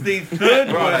 1 is the third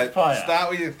Right, worst player. start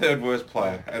with your 3rd worst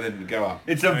player and then go up.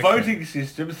 It's a voting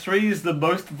system. 3 is the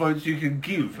most votes you can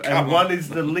give, and Come on. 1 is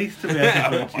the least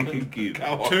amount of votes you can give.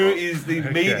 Come on. 2 is the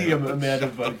medium amount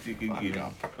of votes you can give.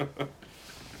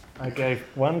 I gave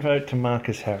 1 vote to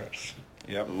Marcus Harris.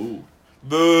 Yep. Ooh.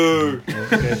 Boo! I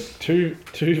gave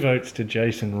two votes to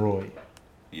Jason Roy.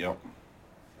 Yep.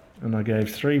 And I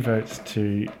gave 3 votes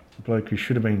to the bloke who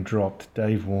should have been dropped,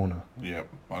 Dave Warner. Yep.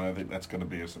 I don't think that's going to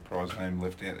be a surprise name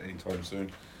left out anytime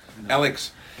soon.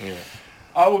 Alex.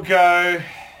 I will go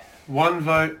 1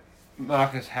 vote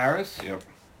Marcus Harris, Yep.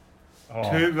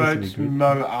 2 votes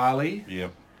Mo Ali,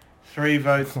 Yep. 3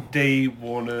 votes D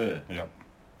Warner. Yep.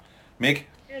 Mick.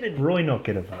 How did Roy not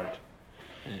get a vote?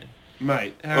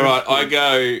 Mate, All right, I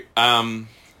go.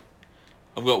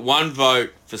 I've got 1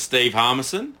 vote for Steve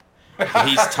Harmison.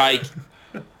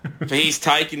 For his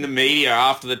take in the media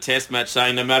after the Test match,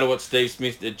 saying no matter what Steve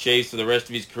Smith achieves for the rest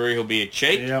of his career, he'll be a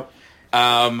cheat. Yep.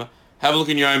 Have a look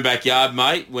in your own backyard,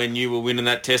 mate, when you were winning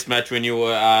that Test match, when you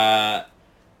were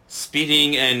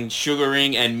spitting and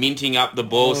sugaring and minting up the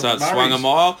ball so it swung a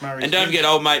mile. And don't forget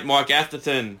old mate Mike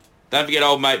Atherton. Don't forget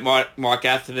old mate Mike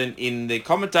Atherton in the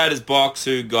commentator's box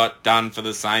who got done for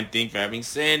the same thing for having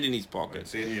sand in his pocket.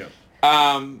 That's it.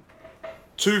 Yep.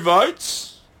 2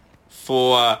 votes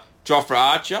for Jofra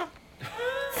Archer.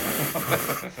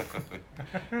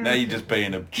 Now you're just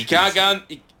being a...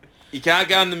 You can't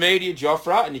go in the media,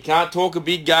 Jofra, and you can't talk a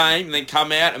big game and then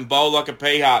come out and bowl like a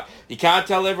peaheart. You can't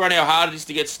tell everyone how hard it is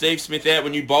to get Steve Smith out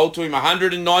when you bowl to him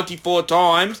 194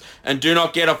 times and do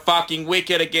not get a fucking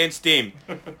wicket against him.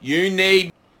 You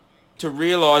need to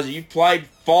realise that you've played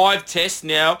 5 tests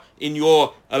now in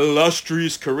your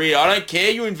illustrious career. I don't care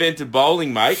you invented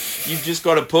bowling, mate. You've just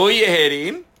got to pull your head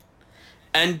in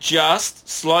and just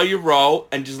slow your roll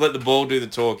and just let the ball do the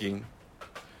talking.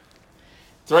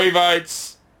 3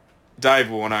 votes...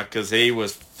 Dave Warner, because he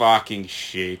was fucking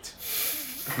shit.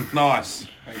 Nice.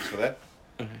 Thanks for that.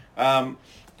 I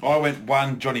went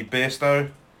 1 Johnny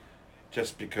Bairstow,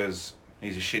 just because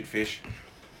he's a shit fish.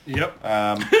 Yep.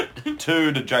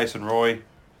 2 to Jason Roy,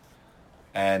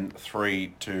 and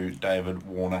 3 to David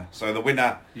Warner. So the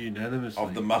winner Unanimously.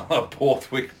 of the Muller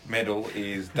Borthwick medal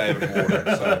is David Warner.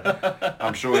 So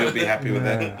I'm sure he'll be happy with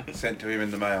that. Sent to him in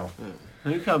the mail.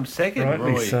 Who comes second?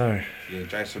 Rightly Roy. so. Yeah,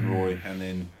 Jason Roy, and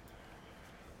then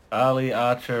Ali,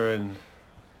 Archer, and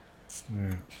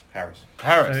Harris.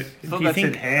 Harris. So, I thought do you that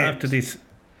think said Hands. after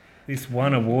this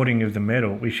one awarding of the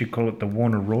medal, we should call it the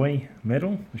Warner Roy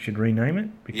medal? We should rename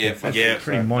it? Because Yeah, that's yeah.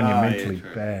 pretty So- monumentally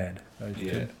true. bad, those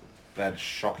Yeah, two. that's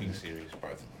shocking series,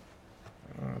 both of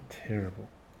them. Oh, terrible.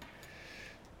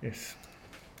 Yes.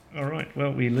 All right,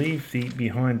 well, we leave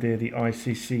behind there the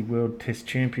ICC World Test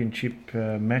Championship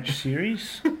match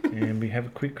series, and we have a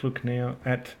quick look now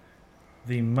at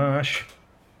the Marsh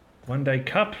One Day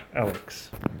Cup,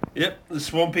 Alex. Yep, the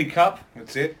Swampy Cup,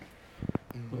 That's it.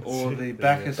 or the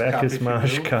Bacchus Cup. Bacchus if you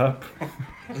Marsh will. Cup.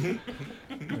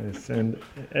 Yes, and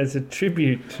as a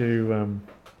tribute to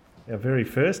our very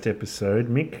first episode,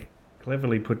 Mick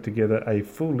cleverly put together a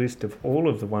full list of all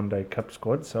of the One Day Cup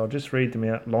squads, so I'll just read them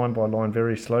out line by line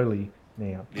very slowly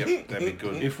now. Yep, that'd be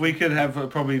good. If we could have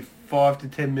probably 5 to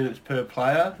 10 minutes per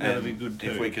player, that'd And be good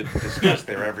too. If we could discuss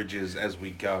their averages as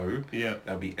we go, Yeah.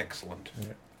 that'd be excellent.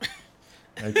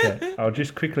 Okay, I'll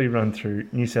just quickly run through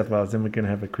New South Wales, then we're going to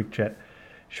have a quick chat.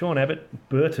 Sean Abbott,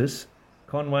 Burtis,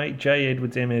 Conway, J.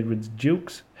 Edwards, M. Edwards,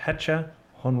 Jilks, Hatcher,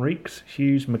 Honriques,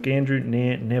 Hughes, McAndrew,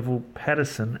 Nair, Neville,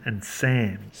 Patterson, and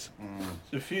Sams.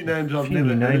 There's a few names I've Few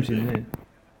never names heard. in there.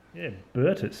 Yeah,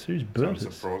 Burtis. Who's Sounds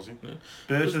Burtis? surprising.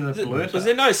 Birds of the Blurter. Was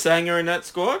there no Sanger in that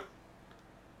squad?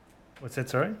 What's that,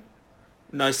 sorry?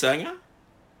 No Sanger?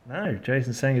 No,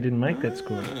 Jason Sanger didn't make that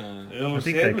squad. Earl I of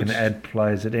think they can Sandwich. add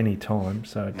players at any time,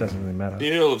 so it doesn't really matter.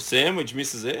 The Earl of Sandwich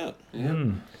misses out.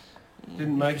 Hmm.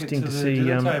 Didn't make it to Interesting the to see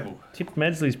dinner table. Tip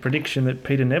Madsley's prediction that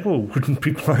Peter Neville wouldn't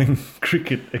be playing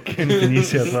cricket again for New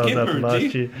South Wales after Skipper, last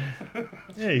gee. year.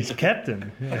 Yeah, he's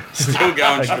captain. Yeah. Still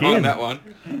going strong Again. that one.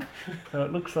 So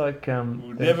it looks like We'll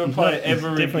never play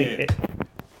ever again.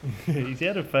 He's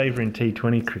out of favour in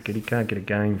T20 cricket. He can't get a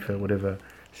game for whatever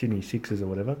Sydney Sixers or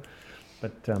whatever.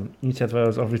 But New South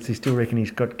Wales obviously still reckon he's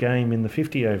got game in the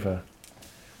 50 over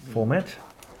format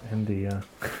and the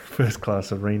first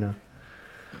class arena.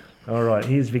 All right,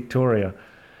 here's Victoria.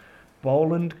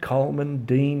 Boland, Coleman,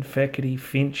 Dean, Faculty,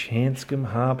 Finch, Hanscom,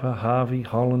 Harper, Harvey,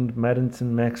 Holland,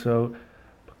 Maddinson, Maxwell,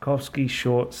 Pekowski,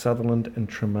 Short, Sutherland and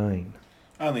Tremaine.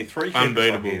 Only 3 keepers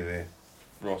Unbeatable. on here there,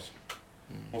 Ross.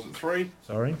 Was it 3?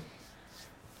 Sorry?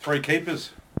 3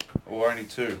 keepers? Or only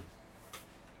 2?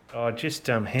 Oh, just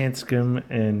Hanscom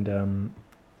and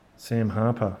Sam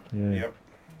Harper. Yeah. Yep.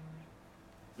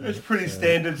 It's a pretty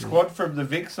standard squad from the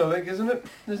Vicks, I think, isn't it?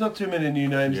 There's not too many new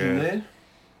names in Yeah. there.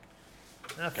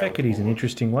 Feckerty's an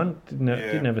interesting one. Didn't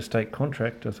Yeah. have a state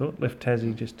contract, I thought. Left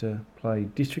Tassie just to play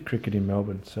district cricket in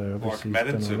Melbourne. So Like obviously he's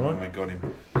Madison done all when we right. got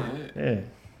him. Yeah.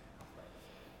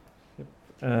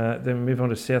 Then we move on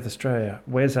to South Australia.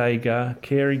 Wes Agar,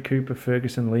 Carey, Cooper,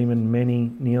 Ferguson, Lehman, Menny,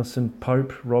 Nielsen,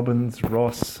 Pope, Robbins,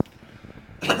 Ross,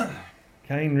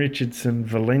 Kane, Richardson,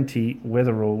 Valenti,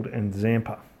 Weatherald and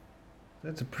Zampa.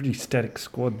 That's a pretty static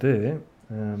squad there.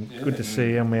 Good to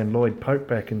see our man Lloyd Pope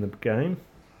back in the game.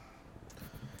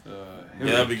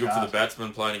 Yeah, that'd be good for the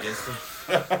batsman playing against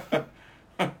them.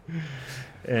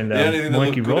 And The only thing that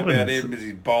Mikey looked good about Robbins. him is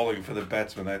he's bowling for the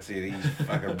batsman. That's it. He's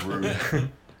fucking rude.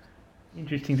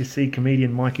 Interesting to see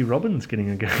comedian Mikey Robbins getting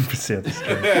a game for South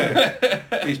Australia.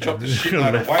 He's dropped a shitload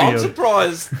of Left weight. I'm field.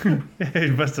 surprised. He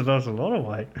must have lost a lot of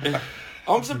weight.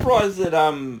 I'm surprised that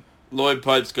Lloyd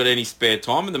Pope's got any spare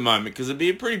time at the moment, because there'd be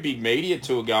a pretty big media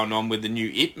tour going on with the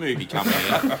new It movie coming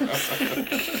out.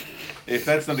 If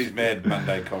that's not his Mad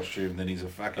Monday costume, then he's a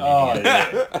fucking Oh, idiot.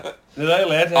 yeah. Are they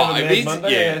allowed to have Oh, a if Mad he's-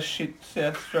 Monday? yeah. How shit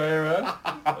South Australia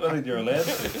are? I don't think you're allowed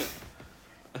to.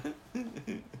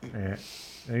 Yeah.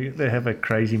 They have a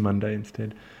crazy Monday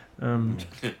instead.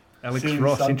 Alex Silly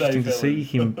Ross, Sunday interesting to see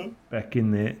fellas. him back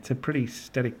in there. It's a pretty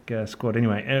static squad.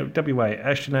 Anyway, WA,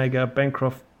 Ashton Agar,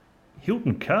 Bancroft,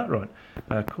 Hilton Cartwright,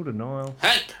 Calder Nile,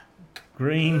 Hank!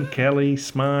 Green, Kelly,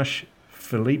 Smarsh,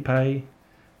 Felipe,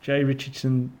 Jay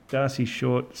Richardson, Darcy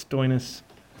Short, Stoinis,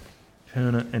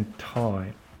 Turner and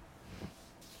Ty.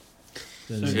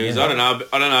 So, Jeez, I don't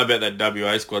know about that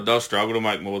WA squad. They'll struggle to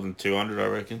make more than 200, I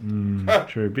reckon.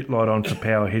 True, a bit light on for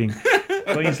power hitting.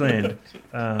 Queensland,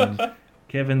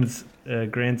 Kevin's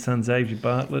grandson Xavier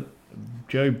Bartlett,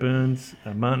 Joe Burns,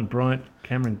 Martin Bright,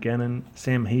 Cameron Gannon,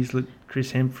 Sam Heaslett,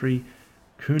 Chris Hemfrey,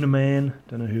 Coonaman,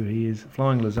 don't know who he is,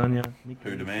 Flying Lasagna, Nick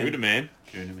Who the Hoodaman. man?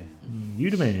 Hoodaman.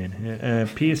 Udaman,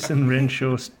 Pearson,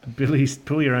 Renshaw, Billy,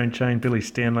 Pull Your Own Chain, Billy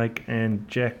Stanlake, and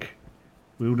Jack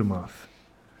Wildermuth.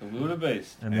 The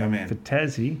wildebeest. And Yeah, then man. for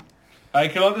Tassie, Hey,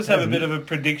 can I just have a Tassie. bit of a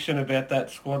prediction about that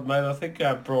squad, mate? I think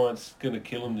Bryant's going to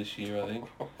kill him this year, I think.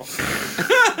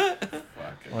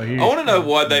 I I want to know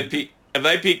why they pick. Have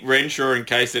they picked Renshaw in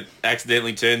case it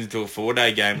accidentally turns into a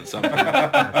 4-day game at some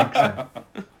point?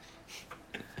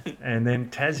 And then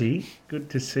Tassie, good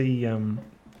to see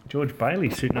George Bailey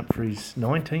suiting up for his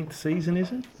 19th season,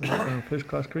 is it? First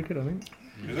class cricket, I think.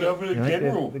 Governor You know,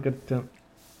 General. They've got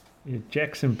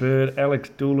Jackson Bird, Alex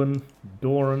Doolan,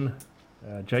 Doran,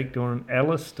 Jake Doran,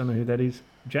 Ellis, don't know who that is.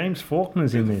 James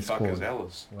Faulkner's in Who their the fuck is squad.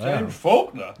 Alice? Wow. James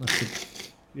Faulkner.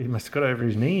 He must have got over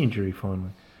his knee injury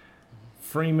finally.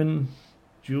 Freeman,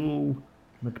 Jewell,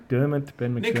 McDermott,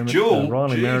 Ben Nick McDermott, Jewell?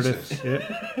 Riley Jesus. Meredith.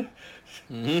 Yeah.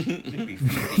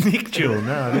 Nick Nick Jewell,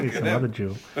 no, I think it's some other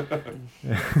Jewell.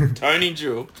 Tony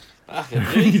Jewell.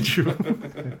 Jewell.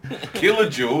 Killer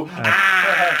Jewel.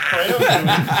 That's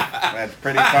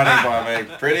pretty funny by me.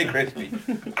 Pretty crispy.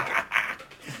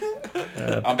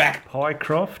 I'm back.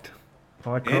 Highcroft.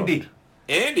 Andy.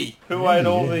 Andy. Who ate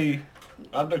all the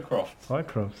Undercrofts?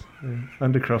 Highcrofts. Yeah.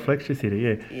 Undercroft Lecture Theatre,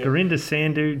 yeah. Garinda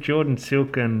Sandhu, Jordan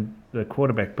Silk and the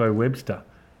quarterback Bo Webster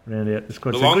round out the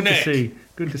squad. The So long good neck.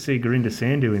 to see Garinda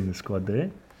Sandhu in the squad there.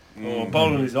 Oh,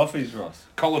 bowling his offies, Ross.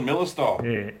 Colin Miller style.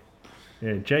 Yeah.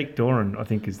 Yeah, Jake Doran, I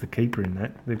think, is the keeper in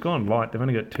that. They've gone light. They've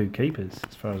only got 2 keepers,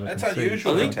 as far as I That's can see.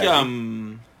 unusual. I think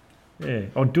Yeah.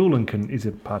 Oh, Doolan is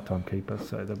a part-time keeper,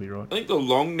 so they'll be right. I think the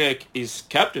long neck is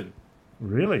captain.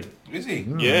 Really? Is he?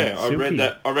 Yeah, I Silky. read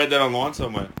that. I read that online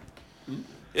somewhere.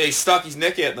 Yeah, he stuck his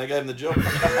neck out and they gave him the job.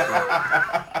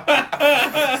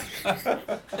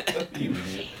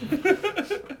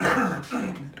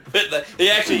 But he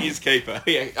actually is keeper.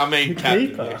 Yeah, I mean captain.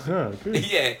 Keeper? yes. Oh,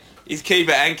 good. Yeah, he's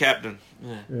keeper and captain.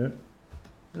 Yeah. Yeah.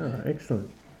 Oh, excellent.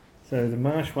 So the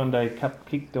Marsh One Day Cup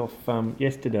kicked off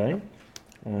yesterday,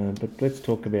 but let's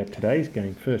talk about today's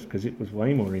game first because it was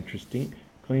way more interesting.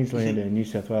 Queensland and New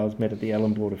South Wales met at the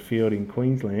Allan Border Field in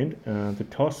Queensland. The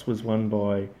toss was won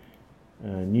by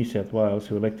New South Wales,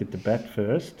 who elected to bat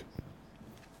first.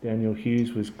 Daniel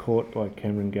Hughes was caught by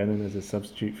Cameron Gannon as a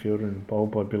substitute fielder and bowled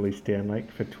by Billy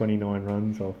Stanlake for 29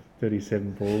 runs off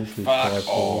 37 balls with Fuck 5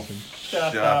 balls. And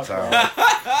Shut Shut up.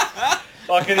 up.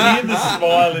 I can hear the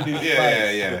smile in his Yeah,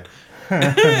 face. yeah.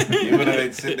 He would have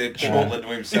been sitting there chortling to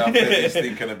himself as he's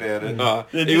thinking about it. Oh,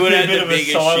 There'd he just would be a have bit the of a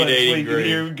biggest silence. shit-eating We could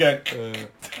hear him go.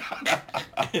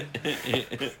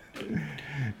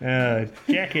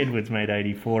 Jack Edwards made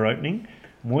 84 opening.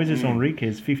 Moises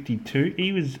Enriquez 52.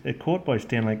 He was caught by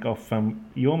Stanlake off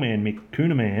your man Mick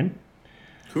Coonaman.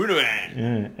 Kunaman.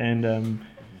 Yeah, and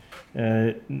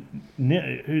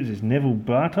who's this? Neville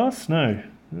Bartos? No,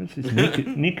 who's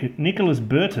this? Nicholas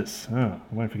Burtis. Oh, I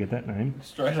won't forget that name.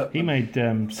 Straight up. He made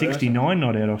 69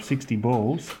 not out of 60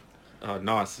 balls. Oh,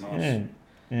 nice. Yeah,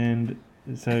 and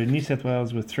so New South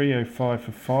Wales were 305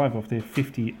 for 5 off their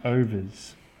 50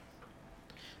 overs.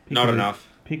 Not enough.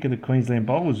 Pick of the Queensland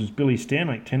bowlers was Billy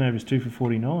Stanlake, 10 overs, 2 for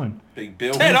 49. Big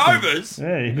Bill. 10 overs?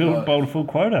 Yeah, he bowled a full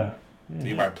quota.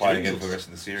 He won't play again for the rest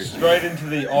of the series. Straight into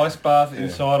the ice bath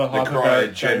inside a The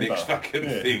hyperbaric chamber. cryogenics fucking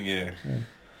thing, yeah.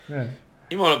 Yeah.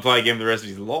 He might not play again for the rest of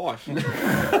his life.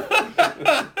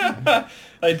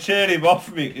 They cheered him off,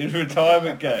 Mick, in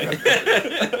retirement game.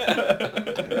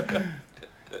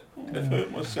 I've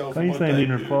hurt myself. Queensland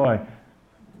in reply.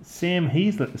 Sam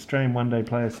Heaslett, Australian one-day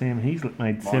player Sam Heaslett,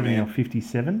 made 70 off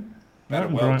 57.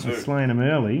 Martin Bryant was slaying him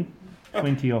early,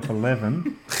 20 off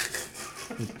 11.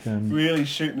 But, Really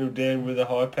shooting him down with a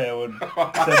high-powered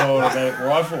semi-automatic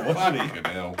rifle, wasn't he? Fucking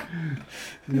hell.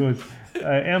 it was,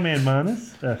 our man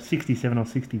Marnus, 67 off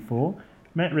 64.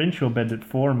 Matt Renshaw batted at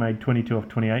 4 and made 22 off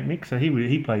 28, Mick. So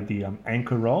he played the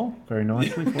anchor role very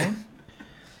nicely for him.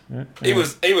 Yeah, He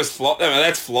was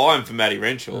that's flying for Matty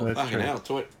Renshaw. Oh, that's Fucking true. hell,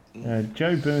 to it.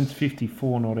 Joe Burns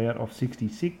 54 not out off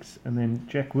 66, and then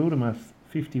Jack Wildermuth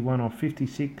 51 off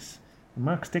 56. And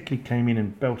Mark Steckley came in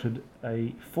and belted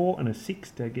a 4 and a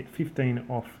 6 to get 15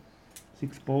 off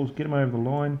 6 balls, get him over the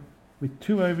line with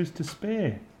 2 overs to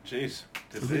spare. Jeez.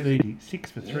 It was easy.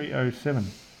 6 for 307.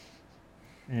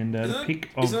 And the pick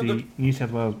of the New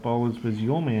South Wales bowlers was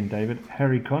your man, David,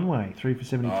 Harry Conway, 3 for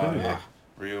 72. Oh, yeah.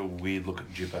 Real weird looking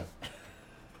jipper.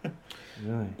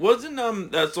 Really?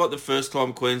 Wasn't that's like the first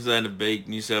time Queensland have beat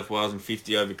New South Wales in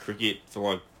 50 over cricket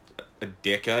for like a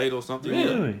decade or something?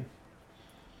 Really?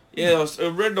 Yeah, I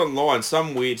read it online,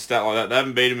 some weird stat like that. They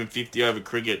haven't beat them in 50 over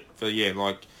cricket for,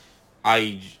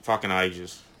 fucking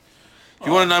ages. If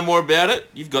you want to know more about it,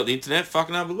 you've got the internet,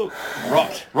 fucking have a look.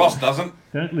 Ross doesn't.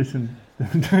 Don't listen to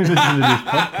this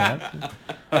podcast.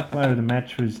 Player of the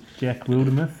match was Jack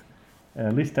Wildermuth.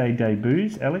 List A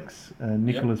debuts, Alex,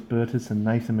 Nicholas Burtis and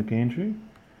Nathan McAndrew.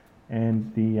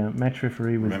 And the match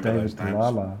referee was Remember David those names?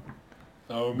 Talala.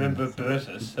 I remember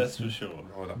Burtis, that's for sure.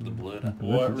 Right up the blurter.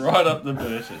 Right up the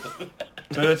Burtis.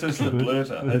 Burtis the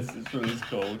blurter, that's what it's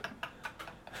called.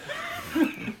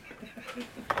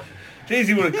 Jeez,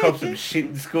 he would have copped some shit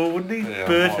in school, wouldn't he? Yeah,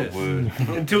 Burtis. my word.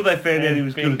 Until they found out he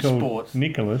was Being good at called sports.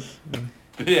 Nicholas.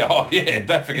 Yeah,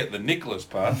 don't forget the Nicholas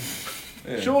part.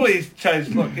 Yeah. Surely he's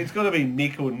changed, look, it's got to be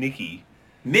Nick or Nicky.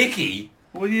 Nicky?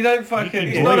 Well, you don't fucking...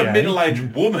 Nicky He's not Boy, a eh?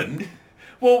 middle-aged woman.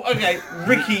 Well, okay,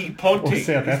 Ricky Ponting. His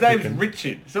South name's African.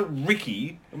 Richard. It's not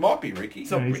Ricky. It might be Ricky.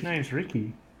 So- No, his Ricky. name's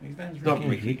Ricky. His name's Not Ricky.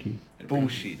 Ricky. Ricky.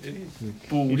 Bullshit. It is.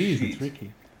 Bullshit. It is, it's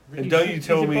Ricky. And don't you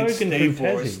tell He's a me it's bloke in Steve or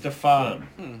Tassie. it's Stefan.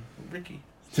 Ricky.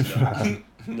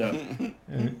 No.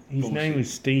 His name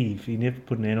was Steve. He never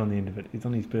put an N on the end of it. It's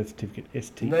on his birth certificate. His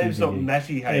ST. name's not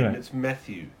Matty Hayden, Anyway. it's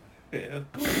Matthew. Yeah.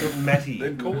 It's not Matty.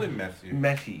 Then call him Matthew.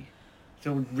 Matty. It's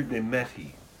all written there,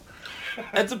 Matty.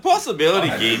 It's a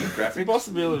possibility, Oh, kid. graphics. It's a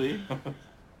possibility.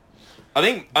 I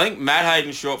think Matt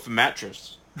Hayden's short for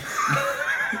mattress.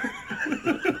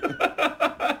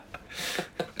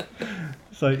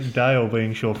 So Dale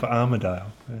being short for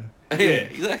Armadale. Yeah. Yeah,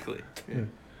 exactly.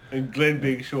 And Glenn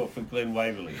being short for Glenn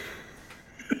Waverley.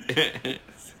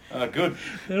 Good.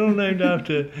 They're all named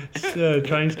after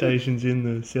train stations in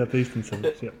the southeastern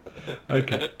suburbs. Yep.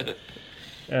 Okay.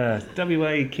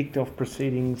 WA kicked off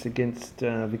proceedings against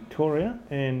Victoria,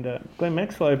 and Glenn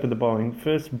Maxwell opened the bowling.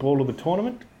 First ball of the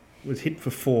tournament was hit for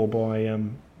 4 by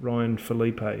Ryan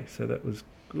Felipe, so that was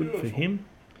good for him.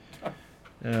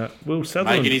 Will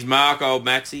Sutherland. Making his mark, old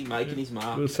Maxie, making his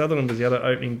mark. Will Sutherland was the other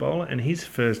opening bowler, and his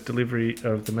first delivery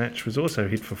of the match was also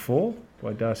hit for 4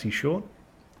 by Darcy Short.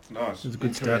 Nice. It was a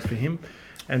good start for him.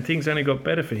 And things only got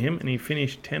better for him, and he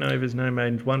finished 10 overs, no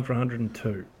maidens, 1 for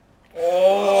 102.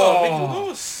 Oh, Mick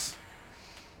Lewis.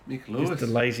 Nick Just Lewis. a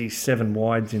lazy 7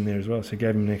 wides in there as well, so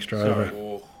gave him an extra over.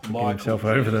 Oh, Get himself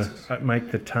over the,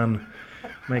 make the ton.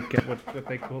 Make what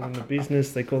they call in the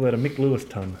business, they call that a Mick Lewis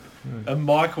ton. A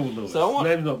Michael Lewis. So what-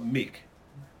 His name's not Mick.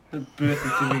 The birth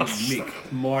certificate is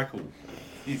Mick. Michael.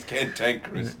 he's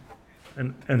cantankerous.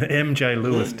 An MJ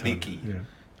Lewis ton. Nicky. Yeah.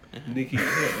 Nicky.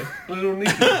 Yeah. Little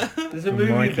Nicky. There's a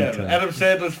movie Mikey about it. time. Adam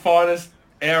Sandler's finest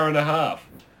hour and a half.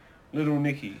 Little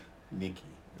Nicky. Nicky.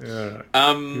 Good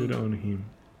on him.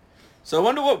 So I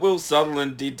wonder what Will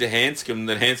Sutherland did to Hanscom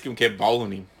that Hanscom kept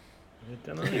bowling him. I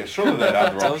don't know. Yeah, surely they had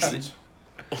other Tell us options.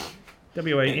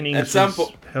 WA At innings some was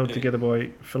po- held together by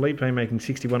Felipe making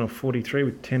 61 off 43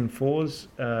 with 10 fours,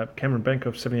 Cameron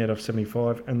Bancroft 78 off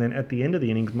 75, and then at the end of the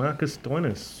innings, Marcus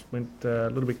Stoinis went a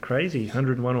little bit crazy,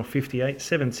 101 off 58,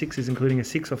 7 sixes, including a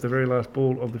 6 off the very last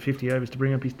ball of the 50 overs to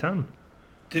bring up his ton.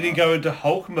 Did he go into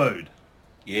Hulk mode?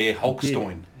 Yeah,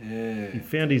 Holkstein. He Yeah.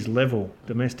 found his level,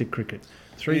 domestic cricket.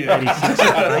 386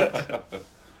 off 8.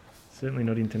 Certainly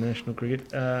not international cricket.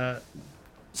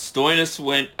 Stoinis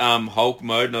went Hulk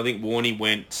mode, and I think Warney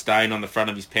went stain on the front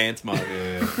of his pants mode.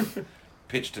 Yeah.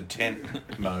 Pitch to tent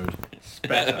mode.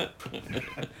 Spatter.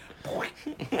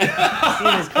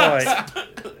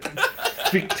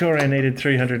 Victoria needed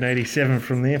 387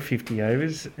 from their 50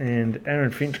 overs, and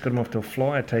Aaron Finch got him off to a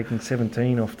flyer, taking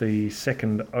 17 off the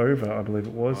second over, I believe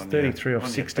it was. On 33 off your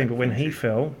 16, but when he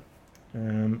fell,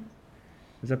 it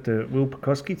was up to Will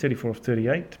Pekoski, 34 off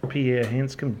 38. Pierre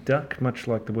Hanscom, duck, much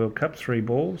like the World Cup, 3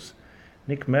 balls.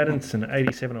 Nick Maddinson,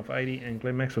 87 off 80, and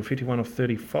Glenn Maxwell, 51 off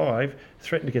 35,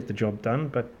 threatened to get the job done,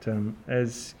 but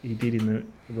as he did in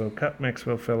the World Cup,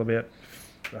 Maxwell fell about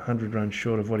 100 runs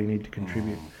short of what he needed to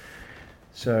contribute.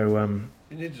 So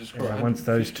You need to score once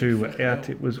those two were 150 out,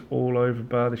 it was all over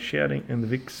bar the shouting, and the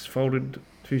Vicks folded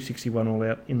 261 all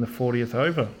out in the 40th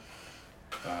over.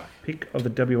 Pick of the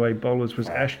WA bowlers was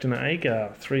Ashton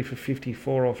Agar, 3 for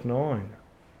 54 off 9.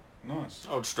 Nice.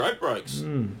 Old stroke breaks.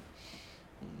 Good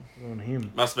on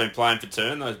him. Must have been playing for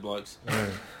turn, those blokes. Yeah.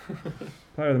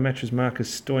 Player of the match was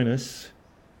Marcus Stoinis,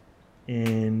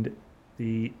 and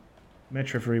the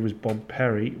match referee was Bob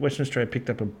Parry. Western Australia picked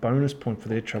up a bonus point for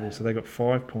their trouble, so they got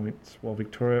 5 points, while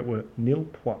Victoria were nil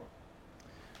point.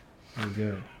 There you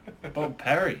go. Bob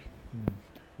Parry.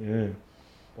 Yeah.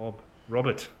 Bob.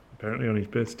 Robert, apparently on his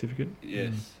birth certificate.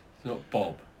 Yes. It's not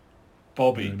Bob.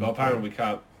 Bobby. No, But not apparently we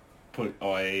can't put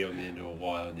IE on the end or a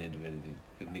Y on the end of anything.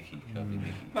 But Nicky can't be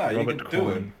Nicky. No, you Robert can do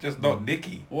it. Quine. Just not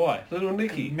Nicky. Why? Little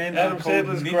Nicky. Men Adam aren't called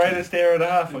Sandler's Nicky. greatest hour and a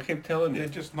half. I keep telling They're you.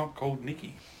 just not called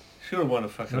Nicky. Should have won a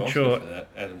fucking Not Oscar sure. for that,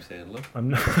 Adam Sandler. I'm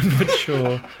not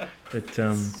sure that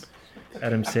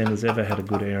Adam Sandler's ever had a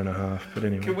good hour and a half, but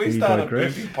anyway, Can we we start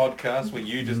digress. a movie podcast where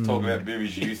you just talk about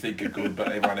movies you think are good, but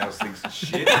everyone else thinks it's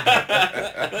shit?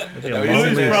 Yeah,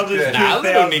 Blues Yeah. Brothers Yeah. Nah,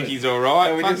 little 2000. Nicky's alright.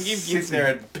 And we Fucking just give sit Gibson. there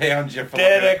and pound you for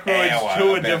Dan like an Aykroyd's hour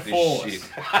Tour de about this Force.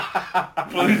 shit.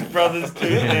 Blues Brothers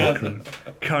 2000.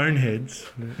 Coneheads.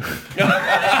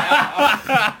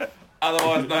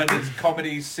 Otherwise known as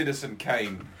Comedy Citizen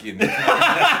Kane. Guinness.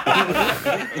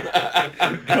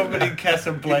 Comedy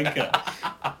Casablanca.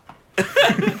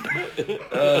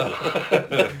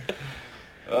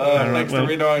 Thanks well, to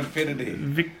Renault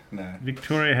Infinity. No.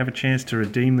 Victoria have a chance to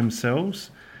redeem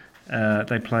themselves.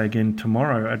 They play again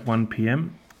tomorrow at 1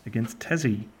 p.m. against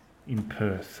Tassie in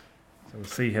Perth. So we'll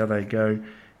see how they go.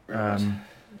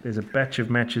 There's a batch of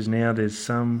matches now. There's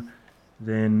some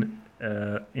then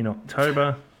in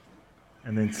October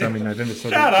and then some in November. So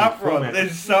Shut the up, format- Ron.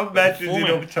 There's some matches in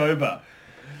format. October.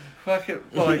 Fuck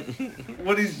it, like,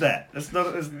 what is that? That's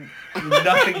not, there's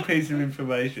nothing piece of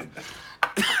information.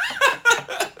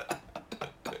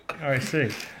 I see. Right,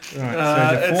 so the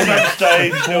At format, some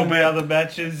stage, there'll be other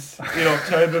matches in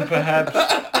October, perhaps.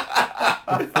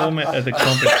 the format of the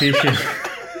competition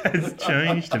has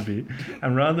changed a bit.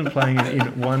 And rather than playing it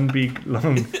in one big,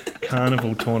 long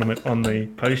carnival tournament on the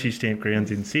postage stamp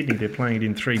grounds in Sydney, they're playing it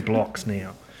in 3 blocks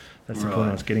now. That's the point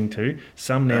I was getting to.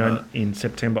 Some now in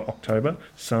September, October,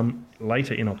 some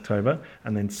later in October,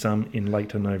 and then some in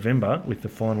later November, with the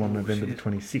final on November the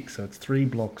 26th. So it's 3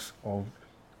 blocks of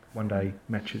one-day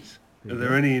matches. Are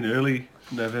there any in early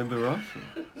November, Ross?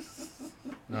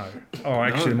 No. Oh,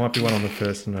 actually, there might be one on the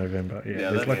 1st of November. Yeah,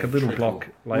 there's that'd like a be little trickle. block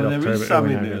late Well, there October, is some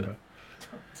early in November.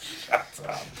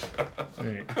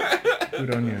 Yeah.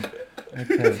 Good on you.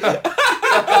 Okay.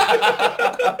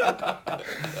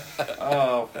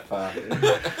 Oh, fuck.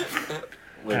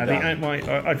 We're done.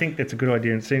 I think that's a good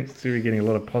idea, and it seems to be getting a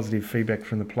lot of positive feedback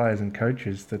from the players and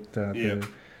coaches that the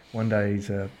one day is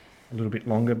a little bit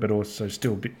longer, but also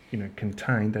still a bit,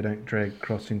 contained. They don't drag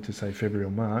across into, say, February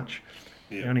or March.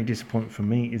 Yeah. The only disappointment for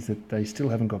me is that they still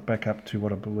haven't got back up to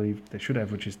what I believe they should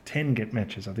have, which is 10 get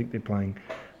matches. I think they're playing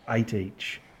 8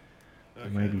 each, or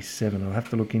maybe 7. I'll have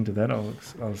to look into that. I'll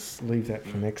leave that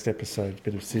for next episode.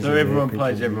 Bit of sizzle. So there. everyone People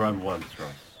plays will- everyone once,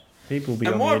 Ross. People will be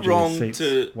Am on the I edge wrong of their seats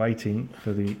to- waiting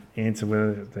for the answer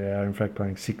whether they are in fact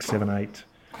playing 6, 7, 8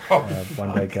 Oh,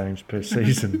 one-day games per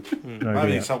season. No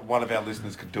maybe doubt. one of our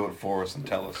listeners could do it for us and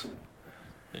tell us.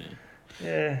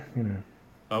 Yeah,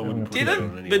 I wouldn't put that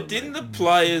on anyone, Didn't the mate.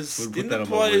 players, Wouldn't put didn't that the on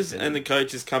my players list, and the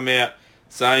coaches come out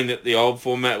saying that the old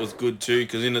format was good too,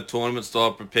 because in the tournament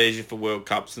style prepares you for World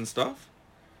Cups and stuff?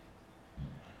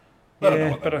 I don't know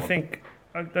Yeah, what but they I want. think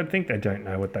I think they don't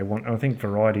know what they want. I think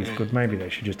variety's good. Maybe they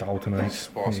should just alternate.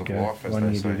 Spice There of you go. life, as One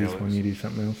they you say, do this, Alex. one you do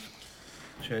something else.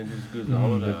 Change is good as a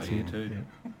holiday That's here it, too.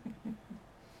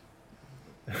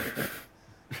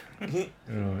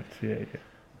 Right, yeah.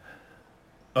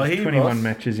 I There's hear 21 Ross,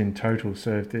 matches in total,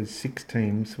 so if there's 6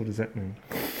 teams, what does that mean?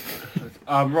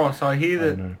 Ross, I hear I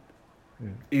that don't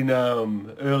know.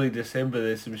 in early December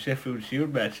there's some Sheffield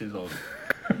Shield matches on.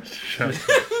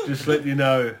 Just let you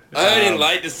know. I heard in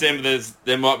late December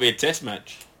there might be a test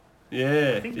match.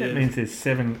 Yeah, I think that means there's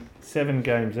seven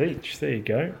games each. There you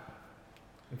go.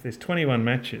 If there's 21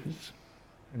 matches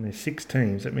and there's 6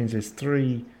 teams, that means there's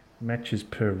 3 matches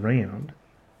per round.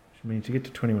 Which means to get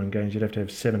to 21 games, you'd have to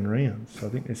have 7 rounds. So I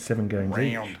think there's 7 games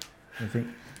Round. each. I think.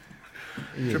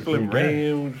 Yeah, triple there M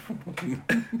you round. go.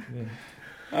 Yeah.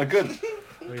 Oh, good.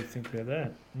 What do you think about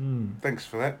that? Thanks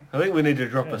for that. I think we need to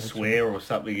drop Yeah, a that's swear or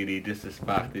something in here just to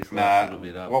spark this last Nah, little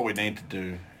bit up. what we need to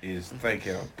do is thank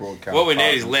our broadcast What we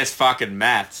need is partners. less fucking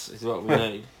maths. Is what we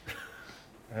need.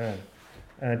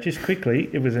 Just quickly,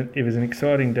 it was an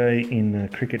exciting day in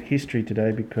cricket history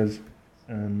today because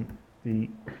the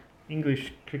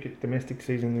English cricket domestic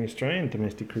season and the Australian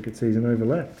domestic cricket season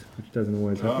overlapped, which doesn't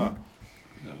always happen.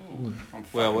 I'm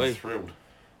Well, fucking we- thrilled.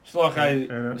 It's like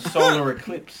a solar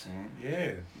eclipse.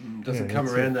 Yeah. Doesn't Yeah, come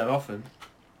that's around it. that often.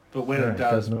 But when No, it it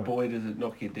does, does not. boy, does it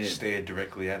knock you dead. Stare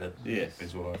directly at it. Yes.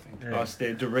 Is what I think. Yeah. I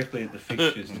stared directly at the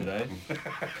fixtures today.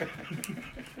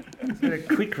 So a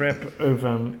quick wrap of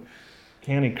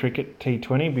county cricket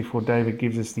T20 before David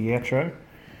gives us the outro.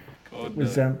 It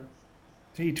was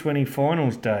T20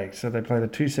 finals day, so they played the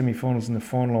 2 semi-finals and the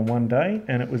final on one day,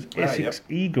 and it was Essex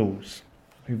Eagles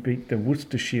who beat the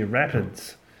Worcestershire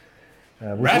Rapids.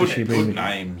 Worcestershire being Good the,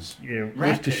 names. yeah, Rapids.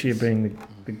 Worcestershire being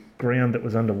the ground that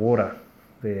was underwater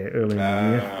there early in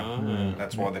the year.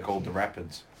 That's why they're called the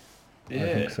Rapids. I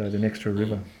Yeah, think so, the next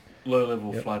river. low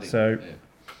level Yep, flooding. so- yeah.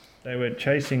 They were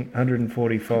chasing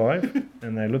 145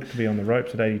 and they looked to be on the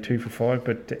ropes at 82 for 5,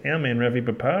 but our man Ravi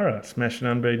Bopara smashed an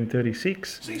unbeaten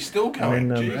 36. Is he still going?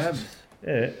 And then, Jesus.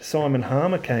 Rabs. Simon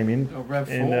Harmer came in Oh, Rav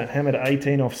 4. and hammered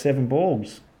 18 off 7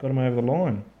 balls, got him over the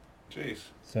line. Jeez.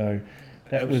 So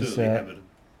that was Absolutely hammered.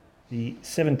 the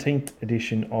 17th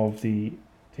edition of the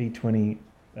T20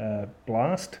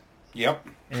 Blast, Yep.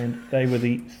 and they were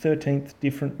the 13th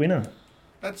different winner.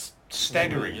 That's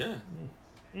staggering.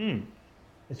 Yeah.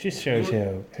 It just shows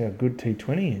how good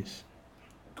T20 is.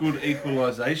 Good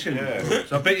equalisation. Yeah.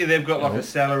 So I bet you they've got like a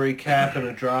salary cap and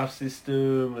a draft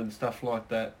system and stuff like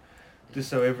that, just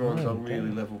so everyone's Oh, on really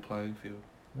okay. level playing field.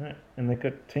 Right. And they've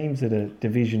got teams that are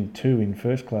Division 2 in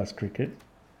first class cricket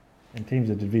and teams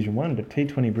that are Division 1, but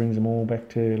T20 brings them all back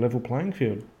to level playing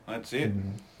field. That's it.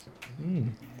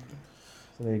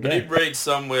 So there you I did go. read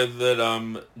somewhere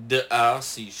that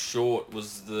D'Arcy Short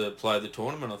was the player of the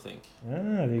tournament, I think. Ah,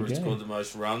 there you Or he go. scored the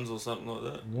most runs or something like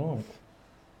that. Right.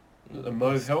 A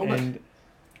Mauve helmet. And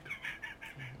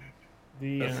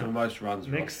the That's the most runs.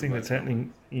 next Ross, thing the that's Mauve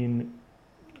happening in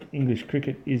English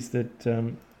cricket is that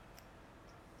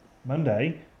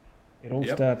Monday it all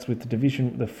Yep. starts with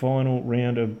the final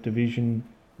round of Division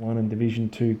 1 and Division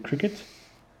 2 cricket.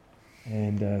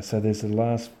 And so there's the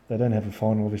last, they don't have a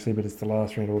final obviously, but it's the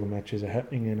last round all the matches are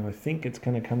happening, and I think it's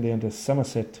going to come down to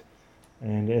Somerset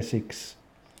and Essex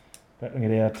battling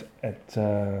it out at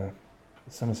the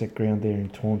Somerset ground there in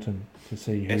Taunton to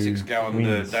see who Essex going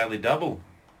wins. the daily double.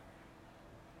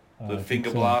 I The think finger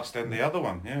so. blast and the other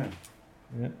one, yeah.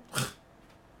 Yeah.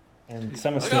 And I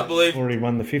Somerset can't believe- already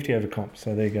won the 50 over comp,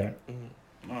 so there you go,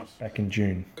 Nice. back in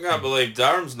June. I can't believe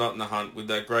Durham's not in the hunt with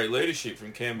that great leadership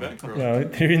from Cam Bancroft. Well,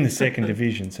 they're in the second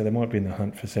division, so they might be in the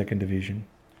hunt for second division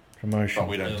promotion. But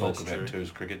we don't Yeah, talk that's about true.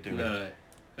 twos cricket, do we? No,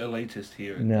 elitist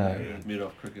here at No.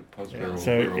 Mid-off Cricket Podcast. We're all-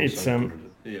 So we're all it's, so um,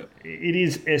 good at it. Yeah. It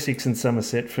is Essex and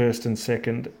Somerset first and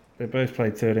second. They both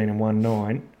played 13 and won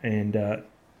 9, and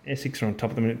Essex are on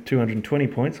top of them at 220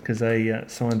 points because they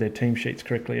signed their team sheets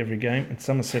correctly every game, and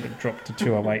Somerset have dropped to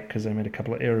 208 because they made a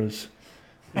couple of errors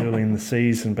early in the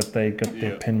season, but they got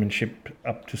their Yeah. penmanship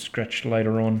up to scratch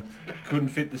later on. Couldn't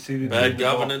fit the city. Bad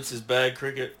governance is bad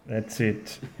cricket. That's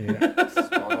it. Yeah.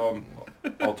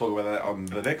 I'll talk about that on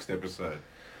the next episode.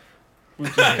 Which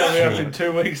is coming up in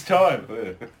 2 weeks' time.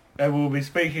 Yeah. And we'll be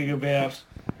speaking about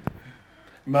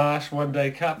Marsh One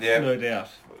Day Cup, Yeah. no doubt.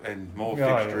 And more Yeah,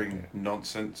 yeah, fixturing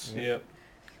nonsense. Yeah.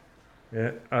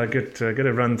 Yeah, I got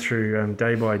to run through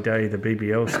day by day the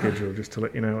BBL schedule just to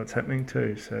let you know what's happening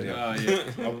too. So Yeah.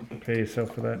 Yeah. prepare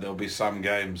yourself for that. There'll be some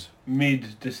games.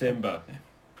 Mid-December.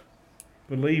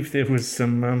 Believe there was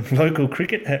some local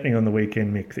cricket happening on the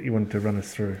weekend, Mick, that you wanted to run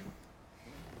us through.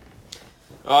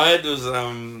 I heard there was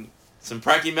some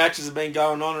pracky matches have been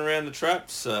going on around the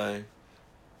traps, so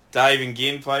Dave and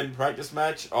Ginn played in practice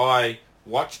match. I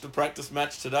watched the practice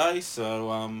match today.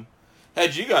 So,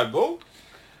 how'd you go, Bull?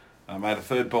 I made a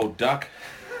third ball duck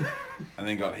and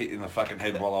then got hit in the fucking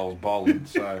head while I was bowling.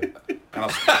 So, and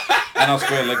I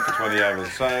square leg for 20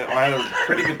 overs. So I had a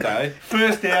pretty good day.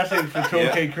 First outing for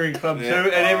Torquay Cricket Club too,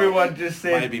 and everyone just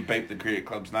said... Maybe beep the cricket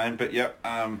club's name, but yep.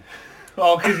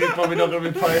 Oh, because you're probably not going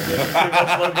to be playing there for too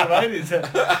much longer, mate, is it?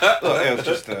 Look, it was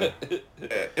just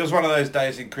it was one of those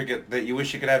days in cricket that you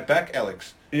wish you could have back,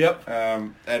 Alex. Yep.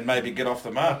 And maybe get off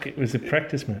the mark. It was a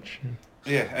practice match.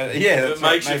 That's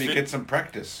right, maybe get some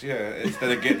practice. Yeah,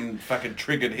 instead of getting fucking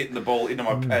triggered, hitting the ball into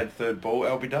my pad, third ball,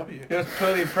 LBW. There was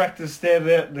plenty of practice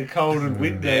standing out in the cold and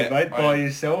wind there, mate, by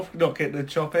yourself, not getting the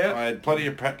chop out. I had plenty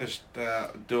of practice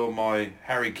doing my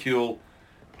Harry Kuehl,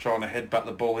 trying to headbutt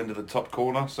the ball into the top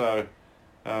corner. So,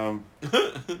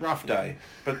 rough day.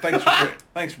 But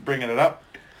thanks for bringing it up.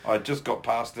 I just got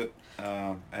past it,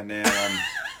 and now I'm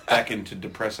back into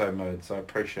depresso mode. So I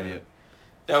appreciate it.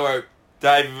 Don't worry,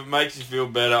 Dave. If it makes you feel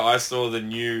better, I saw the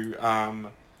new,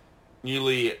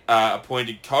 newly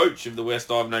appointed coach of the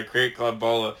West Ivanhoe Cricket Club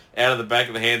bowler out of the back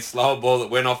of the hand slower ball that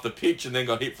went off the pitch and then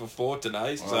got hit for 4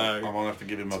 today. So I might have to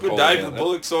give him a good call. day for the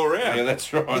Bullocks all round. Yeah,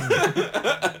 that's right.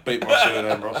 Beat my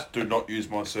surname, Ross. Do not use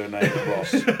my surname,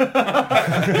 Ross.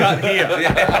 Cut here.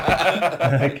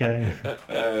 Okay.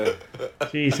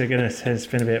 Geez, they're going to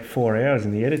spend about 4 hours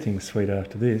in the editing suite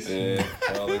after this. Yeah,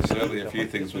 well, there's certainly a few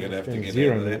things we're going to have to Spend get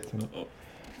zero out of there. minutes on it.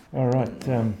 All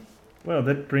right. Well,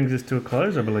 that brings us to a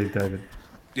close, I believe, David.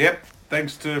 Yep.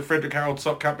 Thanks to Frederick Harold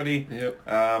Sock Company. Yep.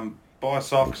 Buy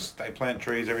socks. They plant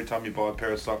trees every time you buy a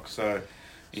pair of socks. So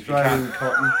if you Australian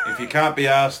cotton. can't be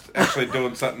asked actually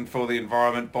doing something for the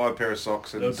environment, buy a pair of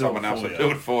socks and They'll do someone it else for will you. do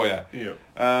it for you.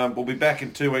 Yep. We'll be back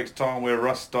in 2 weeks' time where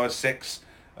Russ dissects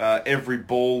every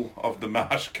ball of the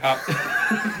Marsh Cup.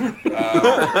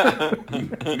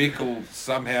 Mick will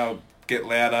somehow get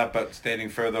louder but standing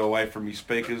further away from his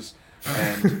speakers,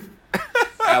 and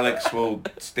Alex will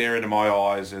stare into my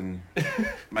eyes and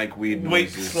make weird Weep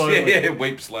noises. slowly. Yeah,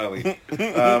 weep slowly.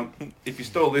 If you're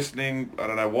still listening, I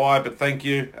don't know why, but thank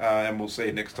you, and we'll see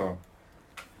you next time.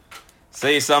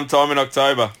 See you sometime in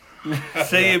October.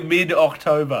 See you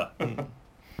mid-October.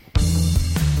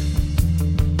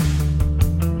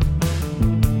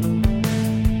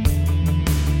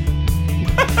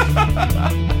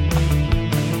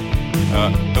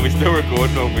 Are we still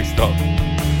recording or have we stopped?